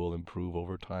hoping it will improve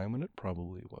over time, and it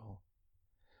probably will.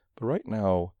 But right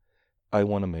now, I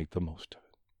want to make the most of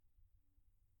it.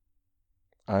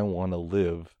 I want to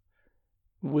live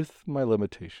with my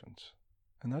limitations.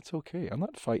 And that's okay. I'm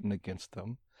not fighting against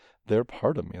them. They're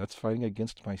part of me. That's fighting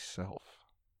against myself.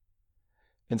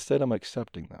 Instead, I'm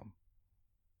accepting them.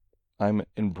 I'm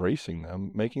embracing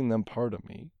them, making them part of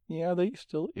me. Yeah, they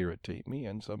still irritate me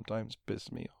and sometimes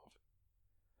piss me off.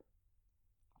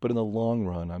 But in the long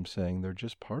run, I'm saying they're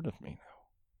just part of me now.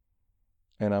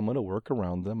 And I'm going to work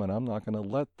around them, and I'm not going to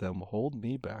let them hold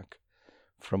me back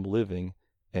from living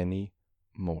any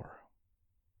more.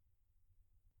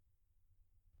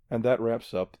 And that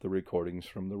wraps up the recordings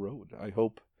from the road. I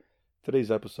hope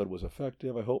today's episode was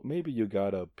effective. I hope maybe you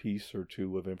got a piece or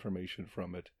two of information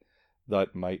from it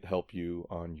that might help you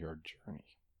on your journey.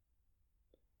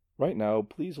 Right now,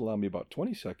 please allow me about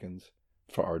 20 seconds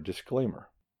for our disclaimer.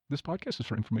 This podcast is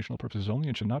for informational purposes only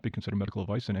and should not be considered medical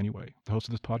advice in any way. The host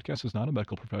of this podcast is not a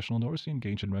medical professional, nor is he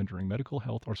engaged in rendering medical,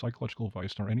 health, or psychological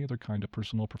advice, nor any other kind of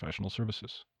personal or professional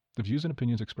services. The views and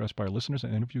opinions expressed by our listeners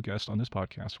and interview guests on this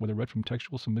podcast, whether read from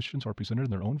textual submissions or presented in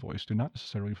their own voice, do not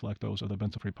necessarily reflect those of the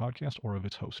Benzo Free podcast or of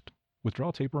its host.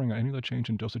 Withdrawal tapering or any other change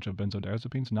in dosage of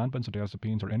benzodiazepines,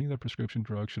 non-benzodiazepines, or any other prescription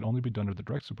drug should only be done under the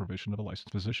direct supervision of a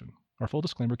licensed physician. Our full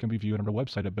disclaimer can be viewed on our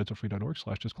website at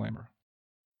benzofree.org/disclaimer.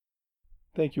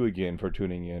 Thank you again for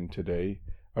tuning in today.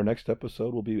 Our next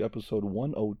episode will be episode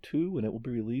 102, and it will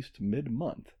be released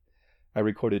mid-month. I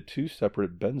recorded 2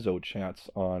 separate benzo chats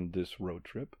on this road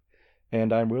trip,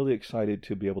 and I'm really excited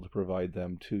to be able to provide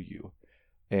them to you.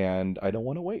 And I don't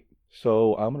want to wait.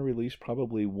 So I'm going to release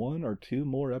probably 1 or 2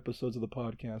 more episodes of the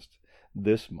podcast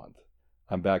this month.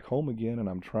 I'm back home again, and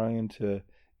I'm trying to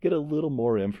get a little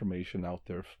more information out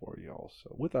there for you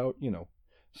also, without,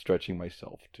 stretching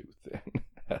myself too thin,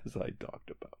 as I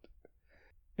talked about.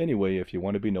 Anyway, if you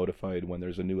want to be notified when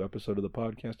there's a new episode of the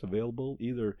podcast available,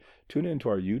 either tune into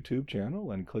our YouTube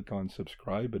channel and click on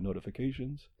subscribe and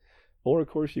notifications, or of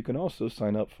course you can also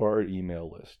sign up for our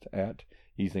email list at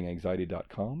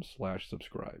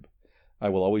easinganxiety.com/subscribe. I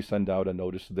will always send out a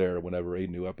notice there whenever a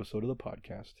new episode of the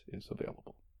podcast is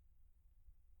available.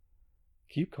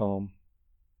 Keep calm,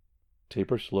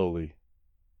 taper slowly,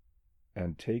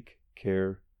 and take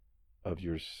care of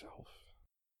yourself.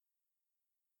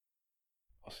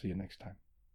 I'll see you next time.